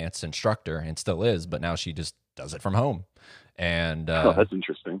was a dance instructor and still is, but now she just does it from home. And, that's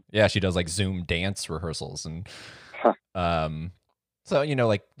interesting. Yeah, she does like Zoom dance rehearsals and, so,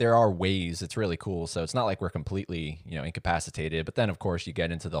 like there are ways. It's really cool. So it's not like we're completely, incapacitated, but then of course you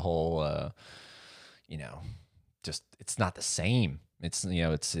get into the whole, just, it's not the same. It's,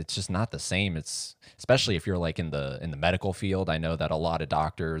 it's just not the same. It's especially if you're like in the medical field. I know that a lot of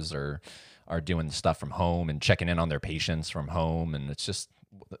doctors are doing stuff from home and checking in on their patients from home. And it's just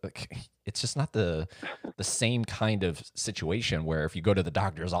not the same kind of situation where if you go to the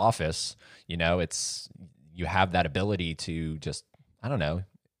doctor's office, you have that ability to just, I don't know,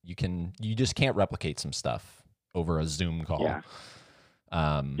 you just can't replicate some stuff over a Zoom call. Yeah.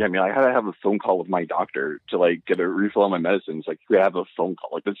 I mean, I had to have a phone call with my doctor to like get a refill on my medicines. Like, we have a phone call.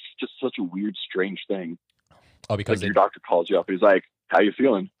 Like, that's just such a weird, strange thing. Oh, because like, your doctor calls you up. He's like, "How you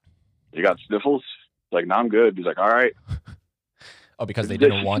feeling? You got sniffles?" Like, "No, I'm good." He's like, "All right." Oh, because they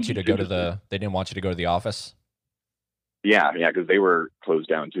didn't want you to go to the office. Yeah, because they were closed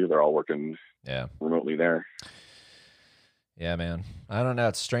down too. They're all working remotely there. Yeah, man. I don't know.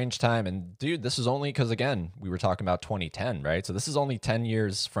 It's a strange time. And dude, this is only because, again, we were talking about 2010, right? So this is only 10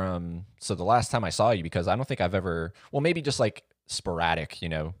 years from, so the last time I saw you, because I don't think I've ever, well, maybe just like sporadic,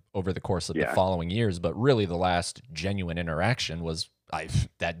 over the course of the following years, but really the last genuine interaction was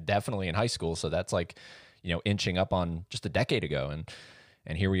that definitely in high school. So that's like, inching up on just a decade ago.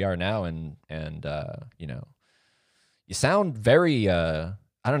 And here we are now. And you sound very, I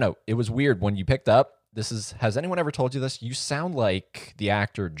don't know. It was weird when you picked up. Has anyone ever told you this? You sound like the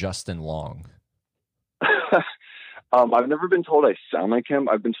actor Justin Long. I've never been told I sound like him.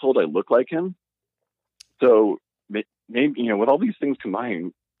 I've been told I look like him. So maybe, with all these things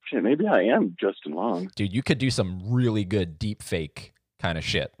combined, shit, maybe I am Justin Long. Dude, you could do some really good deep fake kind of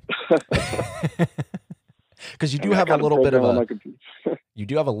shit. Because you do have a little bit of a, you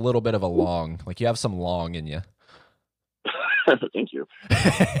do have a little bit of a long, like you have some long in you. Thank you.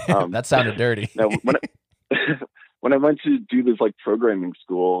 That sounded dirty. Now, when I went to do this like programming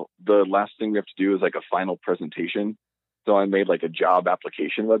school, the last thing we have to do is like a final presentation. So I made like a job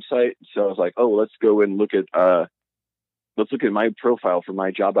application website. So I was like, oh, let's go and look at my profile for my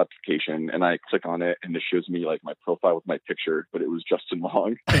job application. And I click on it and it shows me like my profile with my picture, but it was Justin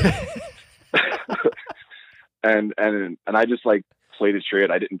Long. and I just like played it straight.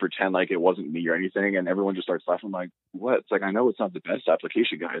 I didn't pretend like it wasn't me or anything, and everyone just starts laughing. I'm like, what? It's like, I know it's not the best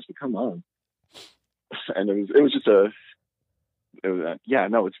application, guys, but come on. And it was just yeah,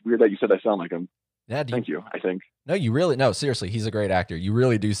 no, it's weird that you said I sound like him. Yeah, thank you. I think no, you really no, seriously, he's a great actor. You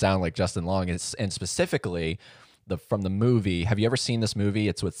really do sound like Justin Long, and specifically from the movie. Have you ever seen this movie?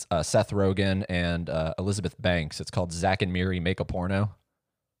 It's with Seth Rogen and Elizabeth Banks. It's called Zack and Miri Make a Porno.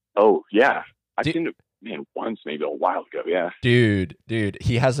 Oh yeah, I've seen it once, maybe a while ago. Yeah, dude,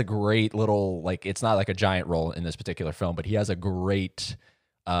 he has a great little, like, it's not like a giant role in this particular film, but he has a great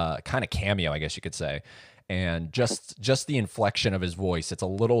kind of cameo, I guess you could say. And just the inflection of his voice, it's a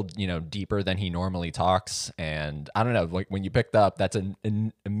little, deeper than he normally talks. And I don't know, like when you picked up, that's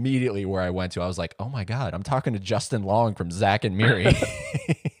immediately where I went to. I was like, oh my God, I'm talking to Justin Long from Zack and Miri.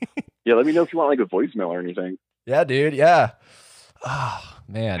 Yeah, let me know if you want like a voicemail or anything. Yeah, dude. Yeah. Oh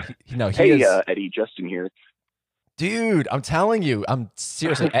man, hey, Eddie, Justin here. Dude, I'm telling you, I'm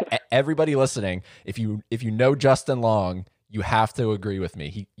seriously. Everybody listening, if you know Justin Long, you have to agree with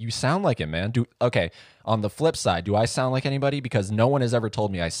me. You sound like him, man. Okay. On the flip side, do I sound like anybody? Because no one has ever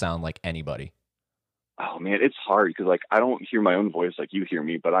told me I sound like anybody. Oh man, it's hard because like I don't hear my own voice like you hear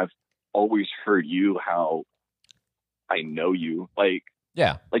me, but I've always heard you how I know you. Like,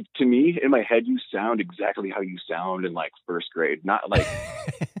 yeah, like to me in my head, you sound exactly how you sound in like first grade. Not like,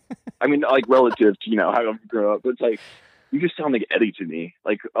 I mean, like relative to how I grew up, but it's like you just sound like Eddie to me.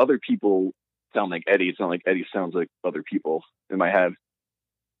 Like other people sound like Eddie. It's not like Eddie sounds like other people in my head.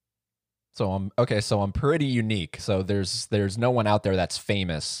 So I'm pretty unique. So there's no one out there that's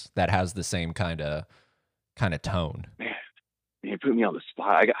famous that has the same kind of tone. Man, you put me on the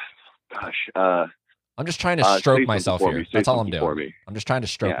spot. I'm just trying to stroke myself here. That's all I'm doing. I'm just trying to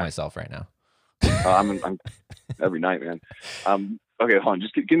stroke myself right now. I'm every night, man. Okay, hold on.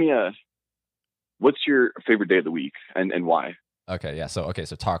 Just give me what's your favorite day of the week and why? Okay, yeah. So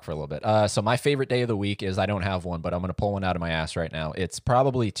talk for a little bit. So my favorite day of the week is, I don't have one, but I'm gonna pull one out of my ass right now. It's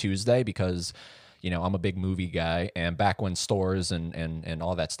probably Tuesday because, I'm a big movie guy, and back when stores and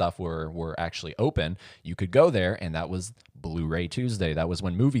all that stuff were actually open, you could go there, and that was Blu-ray Tuesday. That was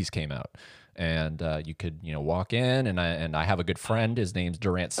when movies came out, and you could walk in, and I have a good friend. His name's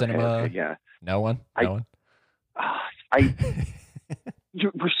Durant Cinema. Okay, yeah. No one. We're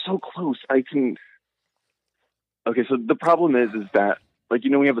so close. Okay, so the problem is that, like,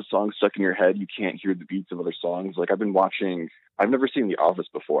 when you have a song stuck in your head, you can't hear the beats of other songs. Like, I've never seen The Office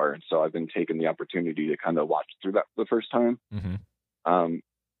before, and so I've been taking the opportunity to kind of watch through that for the first time. Mm-hmm. And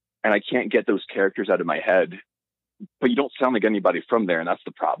I can't get those characters out of my head, but you don't sound like anybody from there, and that's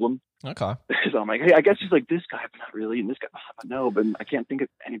the problem. Okay. So I'm like, hey, I guess he's like this guy, but not really, and this guy, no, but I can't think of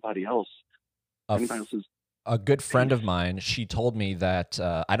anybody else. A good friend of mine, she told me that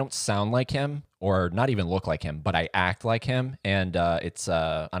I don't sound like him, or not even look like him, but I act like him. And it's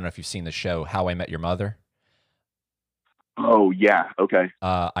I don't know if you've seen the show How I Met Your Mother. Oh yeah, okay.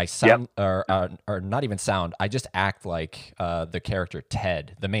 I sound, or not even sound. I just act like the character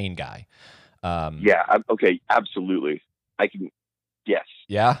Ted, the main guy. Okay, absolutely. I can. Yes.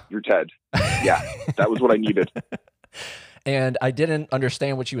 Yeah. You're Ted. Yeah, that was what I needed. And I didn't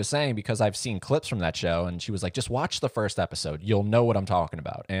understand what she was saying because I've seen clips from that show, and she was like, just watch the first episode. You'll know what I'm talking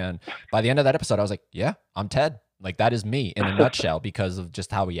about. And by the end of that episode, I was like, yeah, I'm Ted. Like, that is me in a nutshell, because of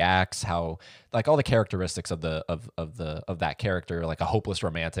just how he acts, how, like, all the characteristics of that character, like a hopeless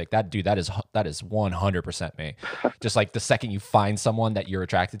romantic. That is 100% me. Just like the second you find someone that you're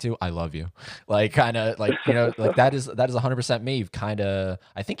attracted to, I love you. Like, kind of like, like that is 100% me.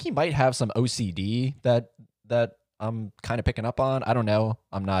 I think he might have some OCD that I'm kind of picking up on. I don't know.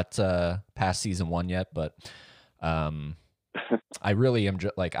 I'm not past season 1 yet, but I really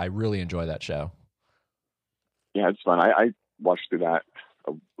enjoy that show. Yeah, it's fun. I watched through that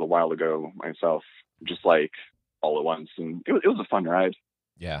a while ago myself, just like all at once, and it was a fun ride.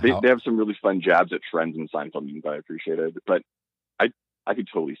 Yeah, they have some really fun jabs at Friends and Seinfeld that I appreciated, but I could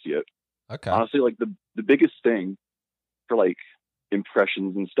totally see it. Okay, honestly, like the biggest thing for like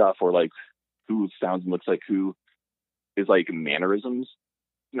impressions and stuff, or like who sounds and looks like who, is like mannerisms.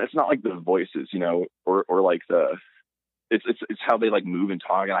 And it's not like the voices, or like it's how they like move and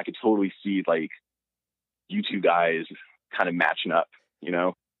talk, and I could totally see like you two guys kind of matching up,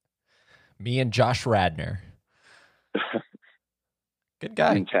 Me and Josh Radnor. Good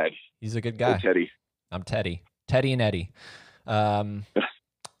guy. And Ted. He's a good guy. Hey, Teddy. I'm Teddy. Teddy and Eddie.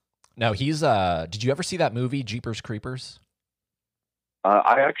 No, he's did you ever see that movie Jeepers Creepers?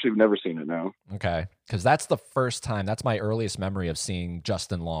 I actually have never seen it, no. Okay. Because that's the first time, that's my earliest memory of seeing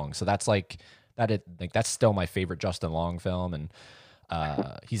Justin Long. So that's like, that's still my favorite Justin Long film. And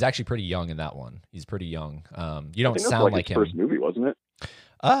He's actually pretty young in that one. He's pretty young. You I don't think that's sound like like his first him. movie, wasn't it?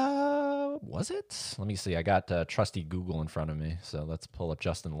 Was it? Let me see. I got trusty Google in front of me, so let's pull up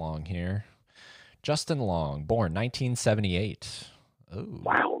Justin Long here. Justin Long, born 1978. Oh,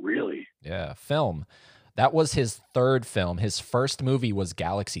 Wow, really? yeah. Film. That was his third film. His first movie was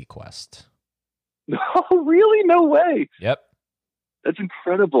Galaxy Quest. No, really? No way. Yep. That's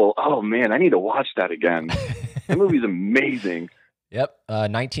incredible. Oh man, I need to watch that again. That movie's amazing. Yep.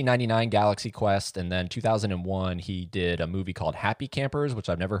 1999 Galaxy Quest, and then 2001 he did a movie called Happy Campers, which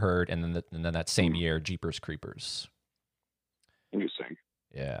I've never heard, and then that same year Jeepers Creepers. Interesting.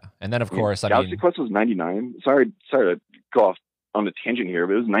 Yeah, and then of course Galaxy Quest was 99. Sorry to go off on a tangent here,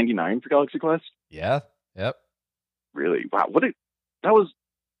 but it was 99 for Galaxy Quest. Yeah. Yep. Really? Wow. That was.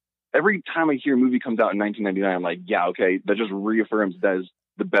 Every time I hear a movie comes out in 1999, I'm like, yeah, okay, that just reaffirms that is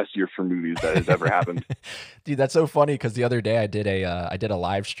the best year for movies that has ever happened. Dude, that's so funny because the other day I did a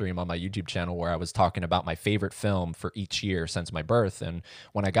live stream on my YouTube channel where I was talking about my favorite film for each year since my birth, and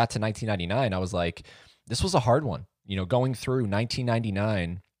when I got to 1999, I was like, this was a hard one. You know, going through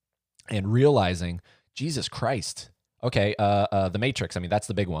 1999 and realizing, Jesus Christ. Okay, The Matrix. I mean, that's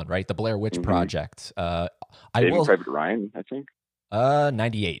the big one, right? The Blair Witch Project. Saving Private Ryan, I think.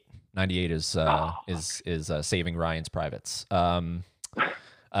 98. 98 is Saving Ryan's Privates. Galaxy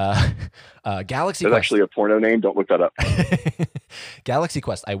That's Quest. actually a porno name. Don't look that up. Galaxy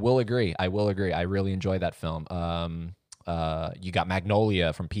Quest. I will agree. I really enjoy that film. You got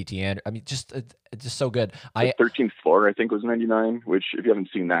Magnolia from P.T. Anderson. I mean, just so good. The 13th Floor, I think, was 99. Which, if you haven't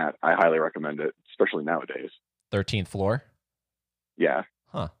seen that, I highly recommend it, especially nowadays. 13th Floor. Yeah.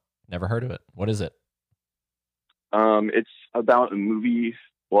 Huh. Never heard of it. What is it? It's about a movie.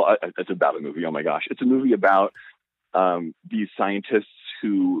 Well, it's about a movie. Oh my gosh. It's a movie about these scientists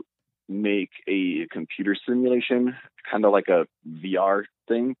who make a computer simulation, kind of like a VR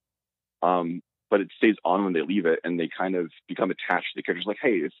thing. But it stays on when they leave it, and they kind of become attached to the characters. Like,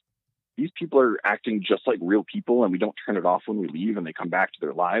 hey, if these people are acting just like real people and we don't turn it off when we leave and they come back to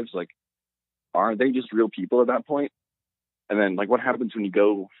their lives, like, aren't they just real people at that point? And then, like, what happens when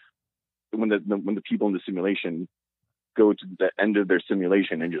the people in the simulation go to the end of their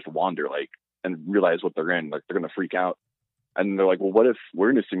simulation and just wander, like, and realize what they're in? Like, they're going to freak out. And they're like, well, what if we're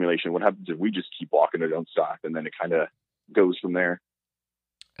in a simulation? What happens if we just keep walking and don't stop? And then it kind of goes from there.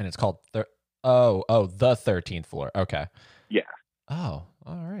 And it's called The 13th Floor. Okay. Yeah. Oh,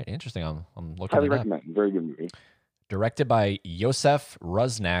 all right. Interesting. I'm looking Highly it up. recommend. Very good movie. Directed by Yosef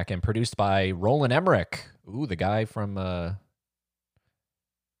Rusnak and produced by Roland Emmerich. Ooh, the guy from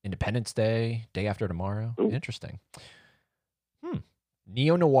Independence Day, Day After Tomorrow. Ooh. Interesting.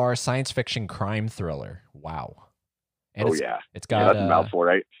 Neo-noir science fiction crime thriller. Wow. And it's got that's a mouthful,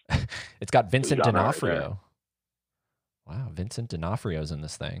 right? It's got Vincent D'Onofrio. Wow, Vincent D'Onofrio's in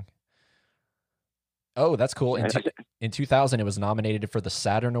this thing. Oh, that's cool. In 2000, it was nominated for the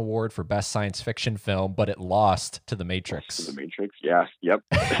Saturn Award for Best Science Fiction Film, but it lost to The Matrix. The Matrix, yeah, yep.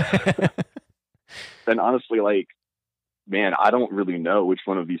 Then honestly, like, man, I don't really know which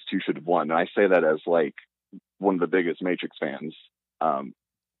one of these two should have won. And I say that as, like, one of the biggest Matrix fans.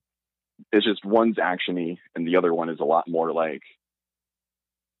 It's just one's actiony and the other one is a lot more like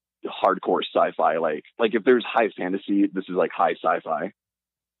hardcore sci-fi. Like if there's high fantasy, this is like high sci-fi.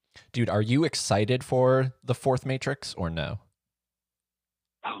 Dude, are you excited for the fourth Matrix or no?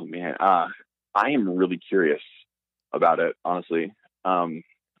 Oh man, I am really curious about it, honestly. I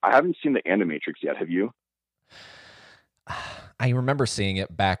haven't seen the Animatrix yet. Have you? I remember seeing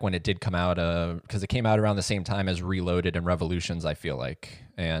it back when it did come out, because it came out around the same time as Reloaded and Revolutions, I feel like.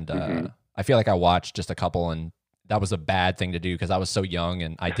 And I feel like I watched just a couple, and that was a bad thing to do because I was so young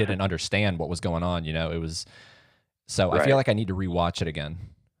and I didn't understand what was going on. You know, it was so right. I feel like I need to rewatch it again.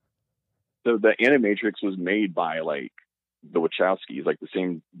 So the Animatrix was made by like the Wachowskis, like the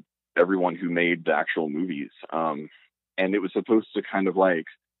same everyone who made the actual movies, and it was supposed to kind of like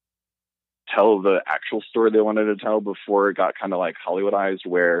tell the actual story they wanted to tell before it got kind of like Hollywoodized,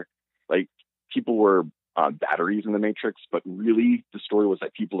 where like people were batteries in the Matrix, but really the story was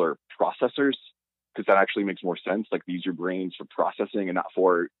that people are processors, because that actually makes more sense. Like, they use your brains for processing and not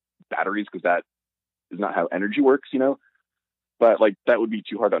for batteries, because that is not how energy works, you know? But like, that would be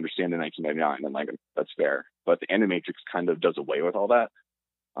too hard to understand in 1999, and like, that's fair. But the Animatrix kind of does away with all that.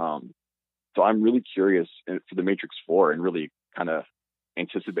 So I'm really curious for the Matrix 4 and really kind of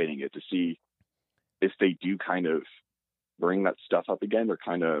anticipating it to see if they do kind of bring that stuff up again, or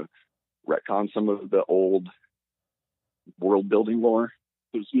kind of retcon some of the old world building lore,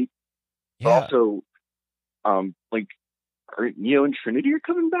 so to speak. Yeah. But also, like, Neo and Trinity are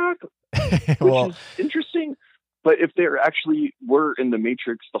coming back, which is interesting. But if they're actually were in the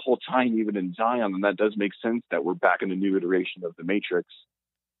Matrix the whole time, even in Zion, then that does make sense that we're back in a new iteration of the Matrix.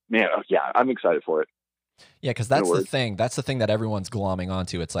 Man, yeah, I'm excited for it. Yeah, because that's the thing. That's the thing that everyone's glomming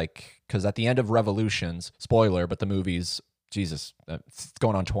onto. It's like, because at the end of Revolutions, spoiler, but the movie's, Jesus, it's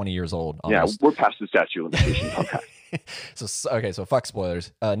going on 20 years old. Almost. Yeah, we're past the statute of limitations on that. So fuck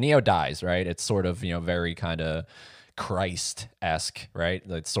spoilers. Neo dies, right? It's sort of, very kind of Christ-esque, right?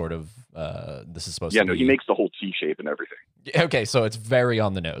 It's sort of, this is supposed to be. Yeah, no, he makes the whole T shape and everything. Okay, so it's very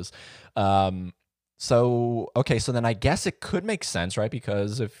on the nose. So then I guess it could make sense, right?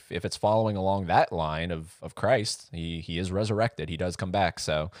 Because if it's following along that line of Christ, he is resurrected. He does come back.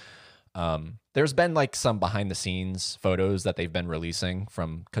 So there's been like some behind the scenes photos that they've been releasing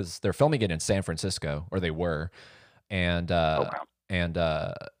from, because they're filming it in San Francisco, or they were, and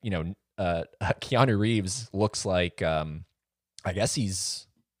Keanu Reeves looks like I guess he's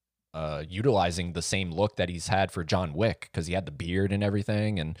utilizing the same look that he's had for John Wick, because he had the beard and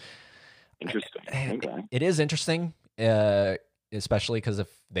everything. And interesting. Okay. It is interesting, especially because if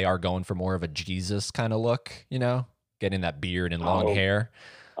they are going for more of a Jesus kind of look, getting that beard and long hair.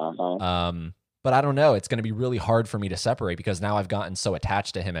 But I don't know. It's going to be really hard for me to separate, because now I've gotten so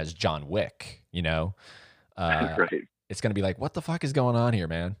attached to him as John Wick, Right. It's going to be like, what the fuck is going on here,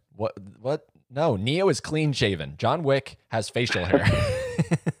 man? What? No, Neo is clean shaven. John Wick has facial hair.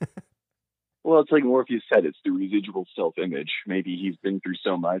 Well, it's like Morpheus said, it's the residual self-image. Maybe he's been through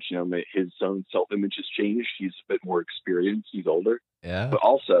so much, his own self-image has changed. He's a bit more experienced. He's older. Yeah. But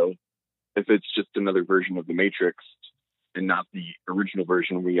also, if it's just another version of the Matrix and not the original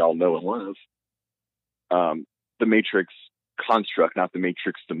version we all know and love, the Matrix construct, not the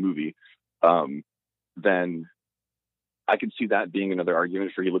Matrix the movie, then I could see that being another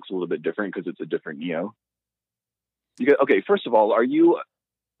argument for he looks a little bit different because it's a different Neo. Okay, first of all,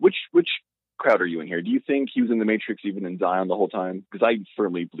 which crowd are you in here? Do you think he was in the Matrix even in Zion the whole time? Because I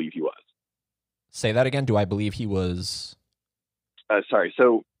firmly believe he was. Say that again. Do I believe he was? Sorry.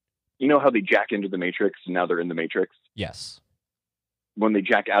 So, you know how they jack into the Matrix and now they're in the Matrix? Yes. When they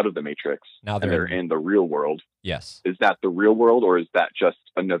jack out of the Matrix, now they're in the real world. Yes. Is that the real world, or is that just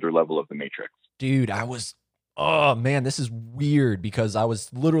another level of the Matrix? Dude, oh man, this is weird, because I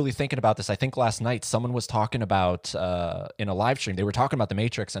was literally thinking about this. I think last night someone was talking about, in a live stream, they were talking about the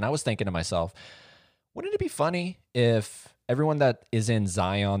Matrix, and I was thinking to myself, wouldn't it be funny if everyone that is in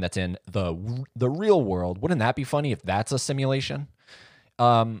Zion, that's in the real world, wouldn't that be funny if that's a simulation?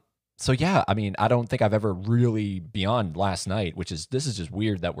 So yeah, I mean, I don't think I've ever really, beyond last night, this is just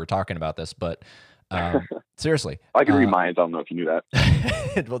weird that we're talking about this, but seriously. I can read minds. I don't know if you knew that.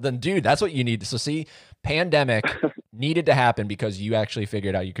 Well, then, dude, that's what you need. So see, pandemic needed to happen because you actually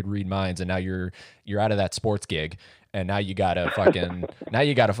figured out you could read minds, and now you're out of that sports gig, and now you gotta fucking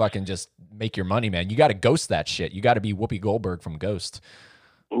just make your money, man. You gotta ghost that shit. You gotta be Whoopi Goldberg from Ghost.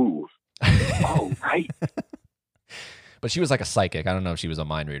 Ooh. Oh, right. But she was like a psychic. I don't know if she was a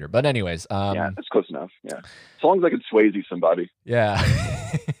mind reader. But anyways. Yeah, that's close enough. Yeah. As long as I could Swayze somebody. Yeah.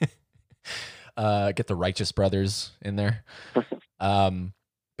 Get the Righteous Brothers in there.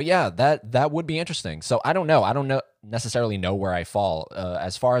 But yeah, that would be interesting. So I don't know necessarily know where I fall.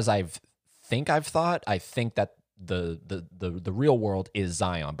 As far as I've thought, I think that the real world is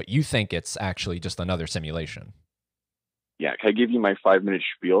Zion, but you think it's actually just another simulation. Yeah, can I give you my 5-minute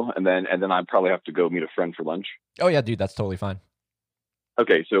spiel, and then I probably have to go meet a friend for lunch? Oh yeah, dude, that's totally fine.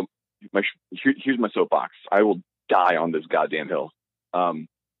 Okay, so here's my soapbox. I will die on this goddamn hill.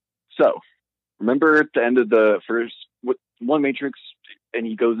 So remember at the end of the first one Matrix, and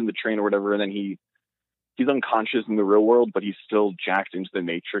he goes in the train or whatever, and then he's unconscious in the real world, but he's still jacked into the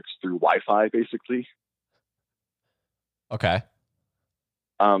Matrix through Wi-Fi, basically. Okay.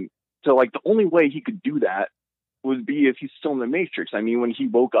 So like the only way he could do that would be if he's still in the Matrix. I mean, when he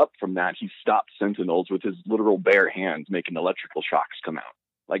woke up from that, he stopped Sentinels with his literal bare hands, making electrical shocks come out.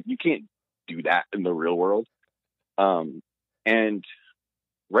 Like, you can't do that in the real world. And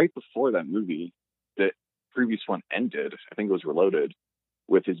right before that movie, the previous one ended, I think it was Reloaded,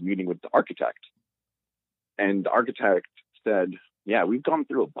 with his meeting with the architect. And the architect said, yeah, we've gone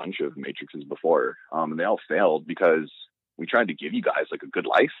through a bunch of Matrixes before, and they all failed because we tried to give you guys like a good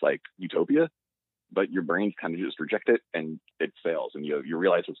life, like Utopia, but your brains kind of just reject it and it fails, and you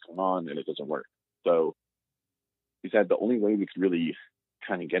realize what's going on and it doesn't work. So he said the only way we could really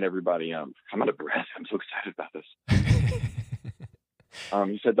kind of get everybody, I'm out of breath. I'm so excited about this.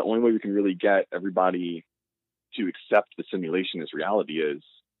 He said the only way we can really get everybody to accept the simulation as reality is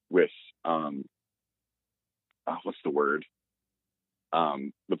with, what's the word?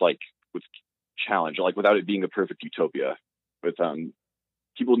 With challenge, like without it being a perfect utopia, with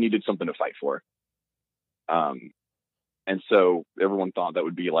people needed something to fight for. Um, and so everyone thought that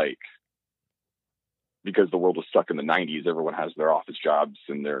would be like, because the world was stuck in the 90s, everyone has their office jobs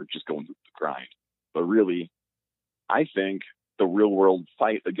and they're just going through the grind. But really, I think the real world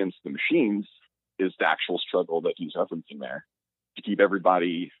fight against the machines is the actual struggle that he's referencing there, to keep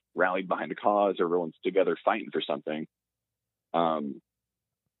everybody rallied behind a cause, everyone's together fighting for something.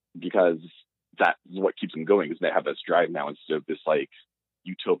 Because that's what keeps them going, is they have this drive now instead of this like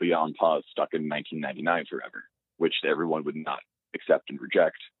utopia on pause stuck in 1999 forever, which everyone would not accept and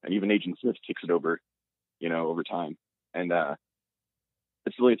reject. And even Agent Smith takes it over, over time. And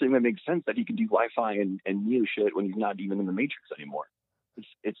it's the only thing that makes sense, that he can do Wi-Fi and Neo shit when he's not even in the Matrix anymore.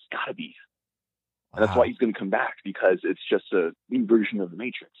 It's gotta be. And that's why he's going to come back, because it's just a new version of the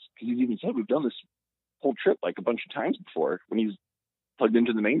Matrix. Because he's even said, we've done this whole trip like a bunch of times before when he's plugged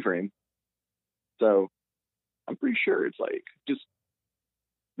into the mainframe. So I'm pretty sure it's like just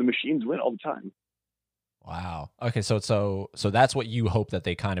the machines win all the time. Wow. Okay, so that's what you hope that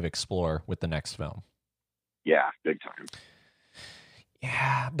they kind of explore with the next film. Yeah, big time.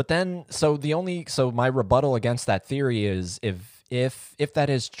 Yeah, but then so my rebuttal against that theory is if that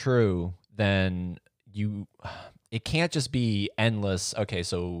is true, then it can't just be endless. Okay,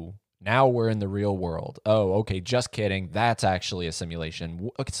 so now we're in the real world. Oh, okay, just kidding. That's actually a simulation.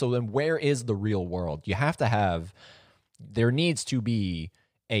 Okay, so then where is the real world? There needs to be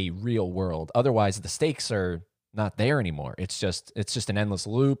a real world. Otherwise, the stakes are not there anymore. It's just an endless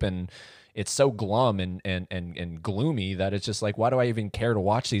loop, and it's so glum and gloomy that it's just like, why do I even care to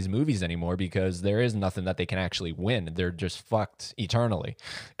watch these movies anymore? Because there is nothing that they can actually win. They're just fucked eternally.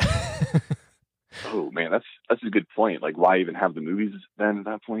 Oh man, that's a good point. Like, why even have the movies then at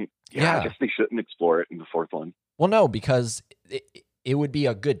that point? Yeah, I guess they shouldn't explore it in the fourth one. Well, no, because it would be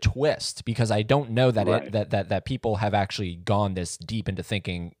a good twist, because I don't know that that people have actually gone this deep into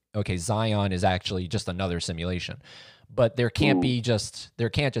thinking, okay, Zion is actually just another simulation. But there can't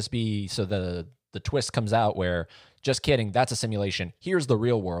just be, so the twist comes out where, just kidding, that's a simulation. Here's the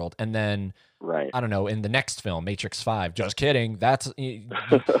real world. And then, I don't know, in the next film, Matrix 5, just kidding, that's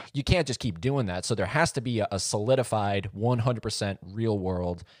you can't just keep doing that. So there has to be a solidified 100% real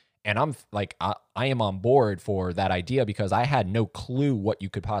world. And I'm like, I am on board for that idea, because I had no clue what you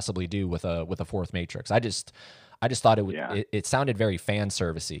could possibly do with a fourth Matrix. I just thought it sounded very fan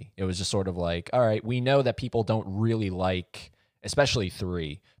servicey. It was just sort of like, all right, we know that people don't really like, especially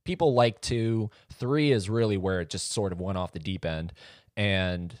 3. People like 2. 3 is really where it just sort of went off the deep end.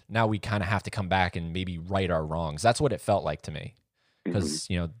 And now we kind of have to come back and maybe right our wrongs. That's what it felt like to me. Because,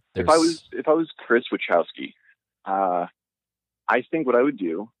 if I was Chris Wachowski, I think what I would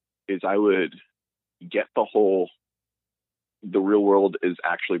do is I would get the real world is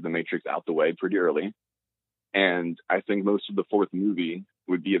actually the Matrix out the way pretty early. And I think most of the fourth movie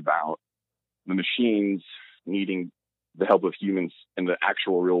would be about the machines needing the help of humans in the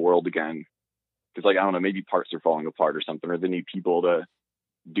actual real world again. Because, like, I don't know, maybe parts are falling apart or something, or they need people to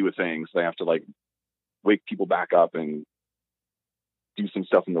do a thing. So they have to, like, wake people back up and do some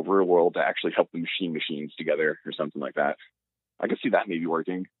stuff in the real world to actually help the machines together or something like that. I can see that maybe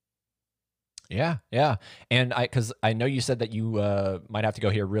working. Yeah. And because I know you said that you might have to go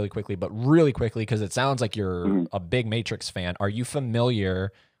here really quickly, but really quickly, because it sounds like you're a big Matrix fan. Are you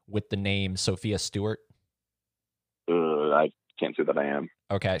familiar with the name Sophia Stewart? I can't say that I am.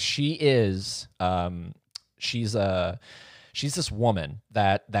 Okay. She is, she's this woman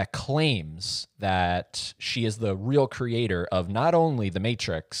that claims that she is the real creator of not only the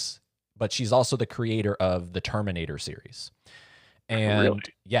Matrix, but she's also the creator of the Terminator series. And really?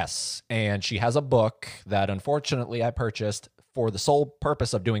 Yes, and she has a book that unfortunately I purchased for the sole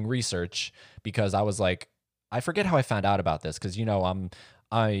purpose of doing research, because I was like, I forget how I found out about this, because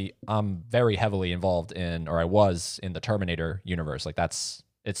I'm very heavily involved in, or I was in, the Terminator universe. Like that's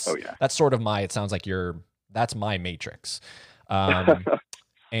sort of it sounds like that's my Matrix.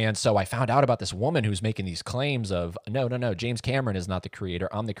 And so I found out about this woman who's making these claims of, no, James Cameron is not the creator,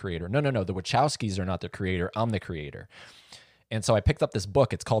 I'm the creator. No, the Wachowskis are not the creator, I'm the creator. And so I picked up this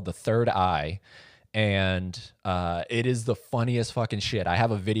book. It's called The Third Eye. And it is the funniest fucking shit. I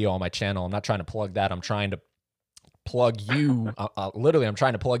have a video on my channel. I'm not trying to plug that. I'm trying to plug you. Literally, I'm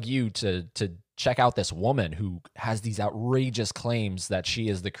trying to plug you to check out this woman who has these outrageous claims that she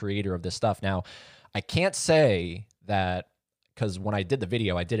is the creator of this stuff. Now, I can't say that, because when I did the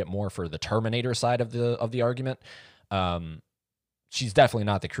video, I did it more for the Terminator side of the argument. She's definitely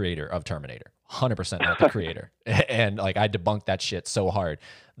not the creator of Terminator. 100% not the creator. And like, I debunked that shit so hard.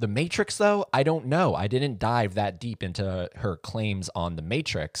 The Matrix, though, I don't know. I didn't dive that deep into her claims on the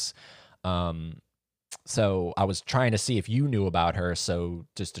Matrix. So I was trying to see if you knew about her, so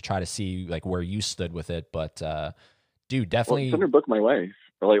just to try to see like where you stood with it. But dude, Well, definitely. send her book my way,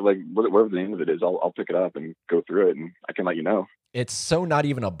 or like whatever the name of it is. I'll pick it up and go through it, and I can let you know. It's so not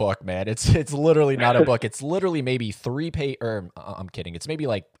even a book, man. It's literally not a book. It's literally maybe 3 page, or I'm kidding. It's maybe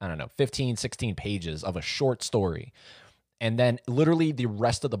like, I don't know, 15, 16 pages of a short story. And then literally the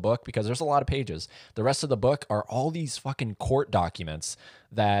rest of the book, because there's a lot of pages, the rest of the book are all these fucking court documents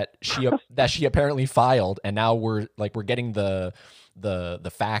that she apparently filed, and now we're getting the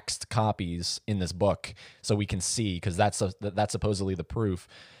faxed copies in this book so we can see, because that's supposedly the proof.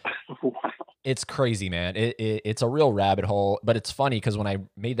 Wow. It's crazy, man. It's a real rabbit hole, but it's funny because when I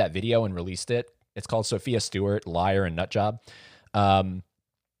made that video and released it, it's called Sophia Stewart, Liar and Nutjob.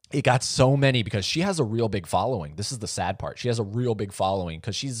 It got so many because she has a real big following. This is the sad part. She has a real big following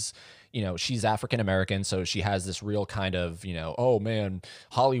because she's African American. So she has this real kind of, oh man,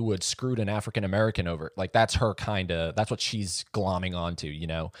 Hollywood screwed an African American over. Like that's what she's glomming onto,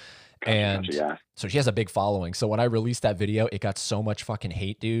 And Gotcha, yeah. so she has a big following. So when I released that video, it got so much fucking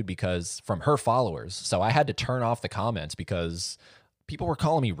hate, dude, because from her followers. So I had to turn off the comments because people were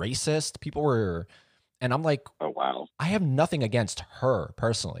calling me racist. And I'm like, Oh wow. I have nothing against her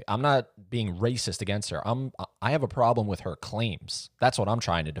personally. I'm not being racist against her. I have a problem with her claims. That's what I'm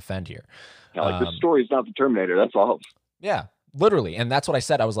trying to defend here. Yeah, like the story's not the Terminator. That's all. Yeah, literally. And that's what I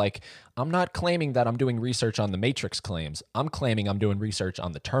said. I was like, I'm not claiming that I'm doing research on the Matrix claims. I'm claiming I'm doing research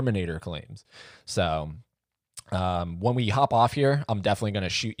on the Terminator claims. So when we hop off here, I'm definitely going to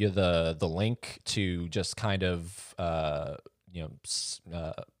shoot you the link to just kind of,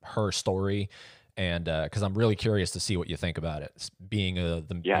 her story. And because I'm really curious to see what you think about it, being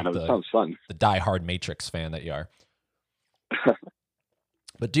that sounds fun. The diehard Matrix fan that you are.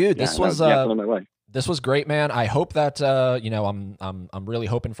 But dude, this was on my way. This was great, man. I hope that I'm really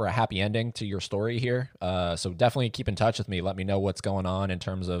hoping for a happy ending to your story here. So definitely keep in touch with me. Let me know what's going on in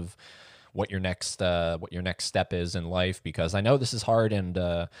terms of what your next step is in life, because I know this is hard, and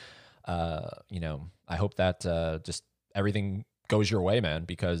I hope that just everything goes your way, man,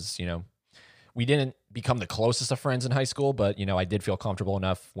 because we didn't become the closest of friends in high school, but, I did feel comfortable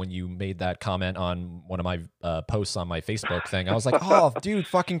enough when you made that comment on one of my posts on my Facebook thing. I was like, oh, dude,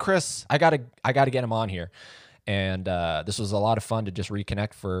 fucking Chris, I gotta get him on here. And this was a lot of fun to just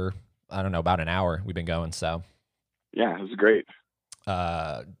reconnect for, I don't know, about an hour we've been going. So yeah, it was great.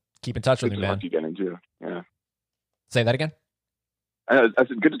 Keep in touch with me, man. Good to talk to you again, too. Yeah. Say that again? I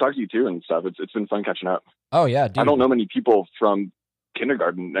said good to talk to you too and stuff. It's been fun catching up. Oh yeah, dude. I don't know many people from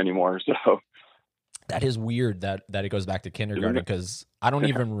kindergarten anymore, so that is weird that it goes back to kindergarten, because I don't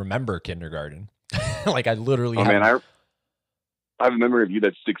even remember kindergarten. Like I literally. Oh man, I have a memory of you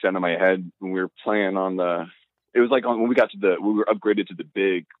that sticks out in my head when we were playing on the. It was like when we were upgraded to the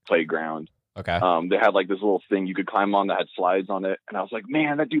big playground. Okay. They had like this little thing you could climb on that had slides on it, and I was like,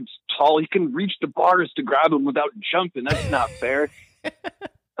 man, that dude's tall. He can reach the bars to grab him without jumping. That's not fair.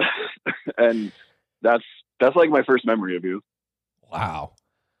 And that's like my first memory of you. Wow.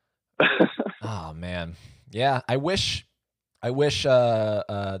 Oh man. Yeah. I wish there's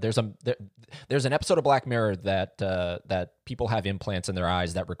an episode of Black Mirror that people have implants in their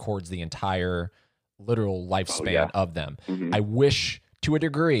eyes that records the entire literal lifespan of them. Mm-hmm. I wish to a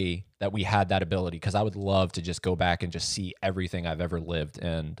degree that we had that ability, because I would love to just go back and just see everything I've ever lived.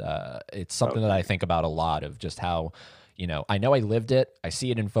 And it's something that I think about a lot, of just how, I know I lived it, I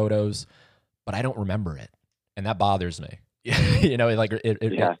see it in photos, but I don't remember it. And that bothers me.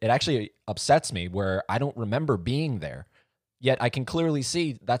 It actually upsets me where I don't remember being there, yet I can clearly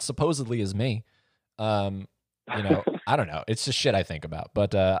see that supposedly is me. I don't know. It's just shit I think about,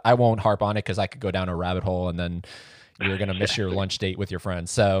 but I won't harp on it because I could go down a rabbit hole and then you're going to miss your lunch date with your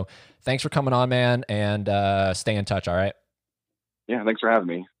friends. So thanks for coming on, man, and stay in touch. All right. Yeah. Thanks for having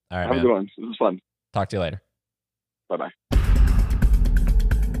me. All right. Have a good one. This was fun. Talk to you later. Bye-bye.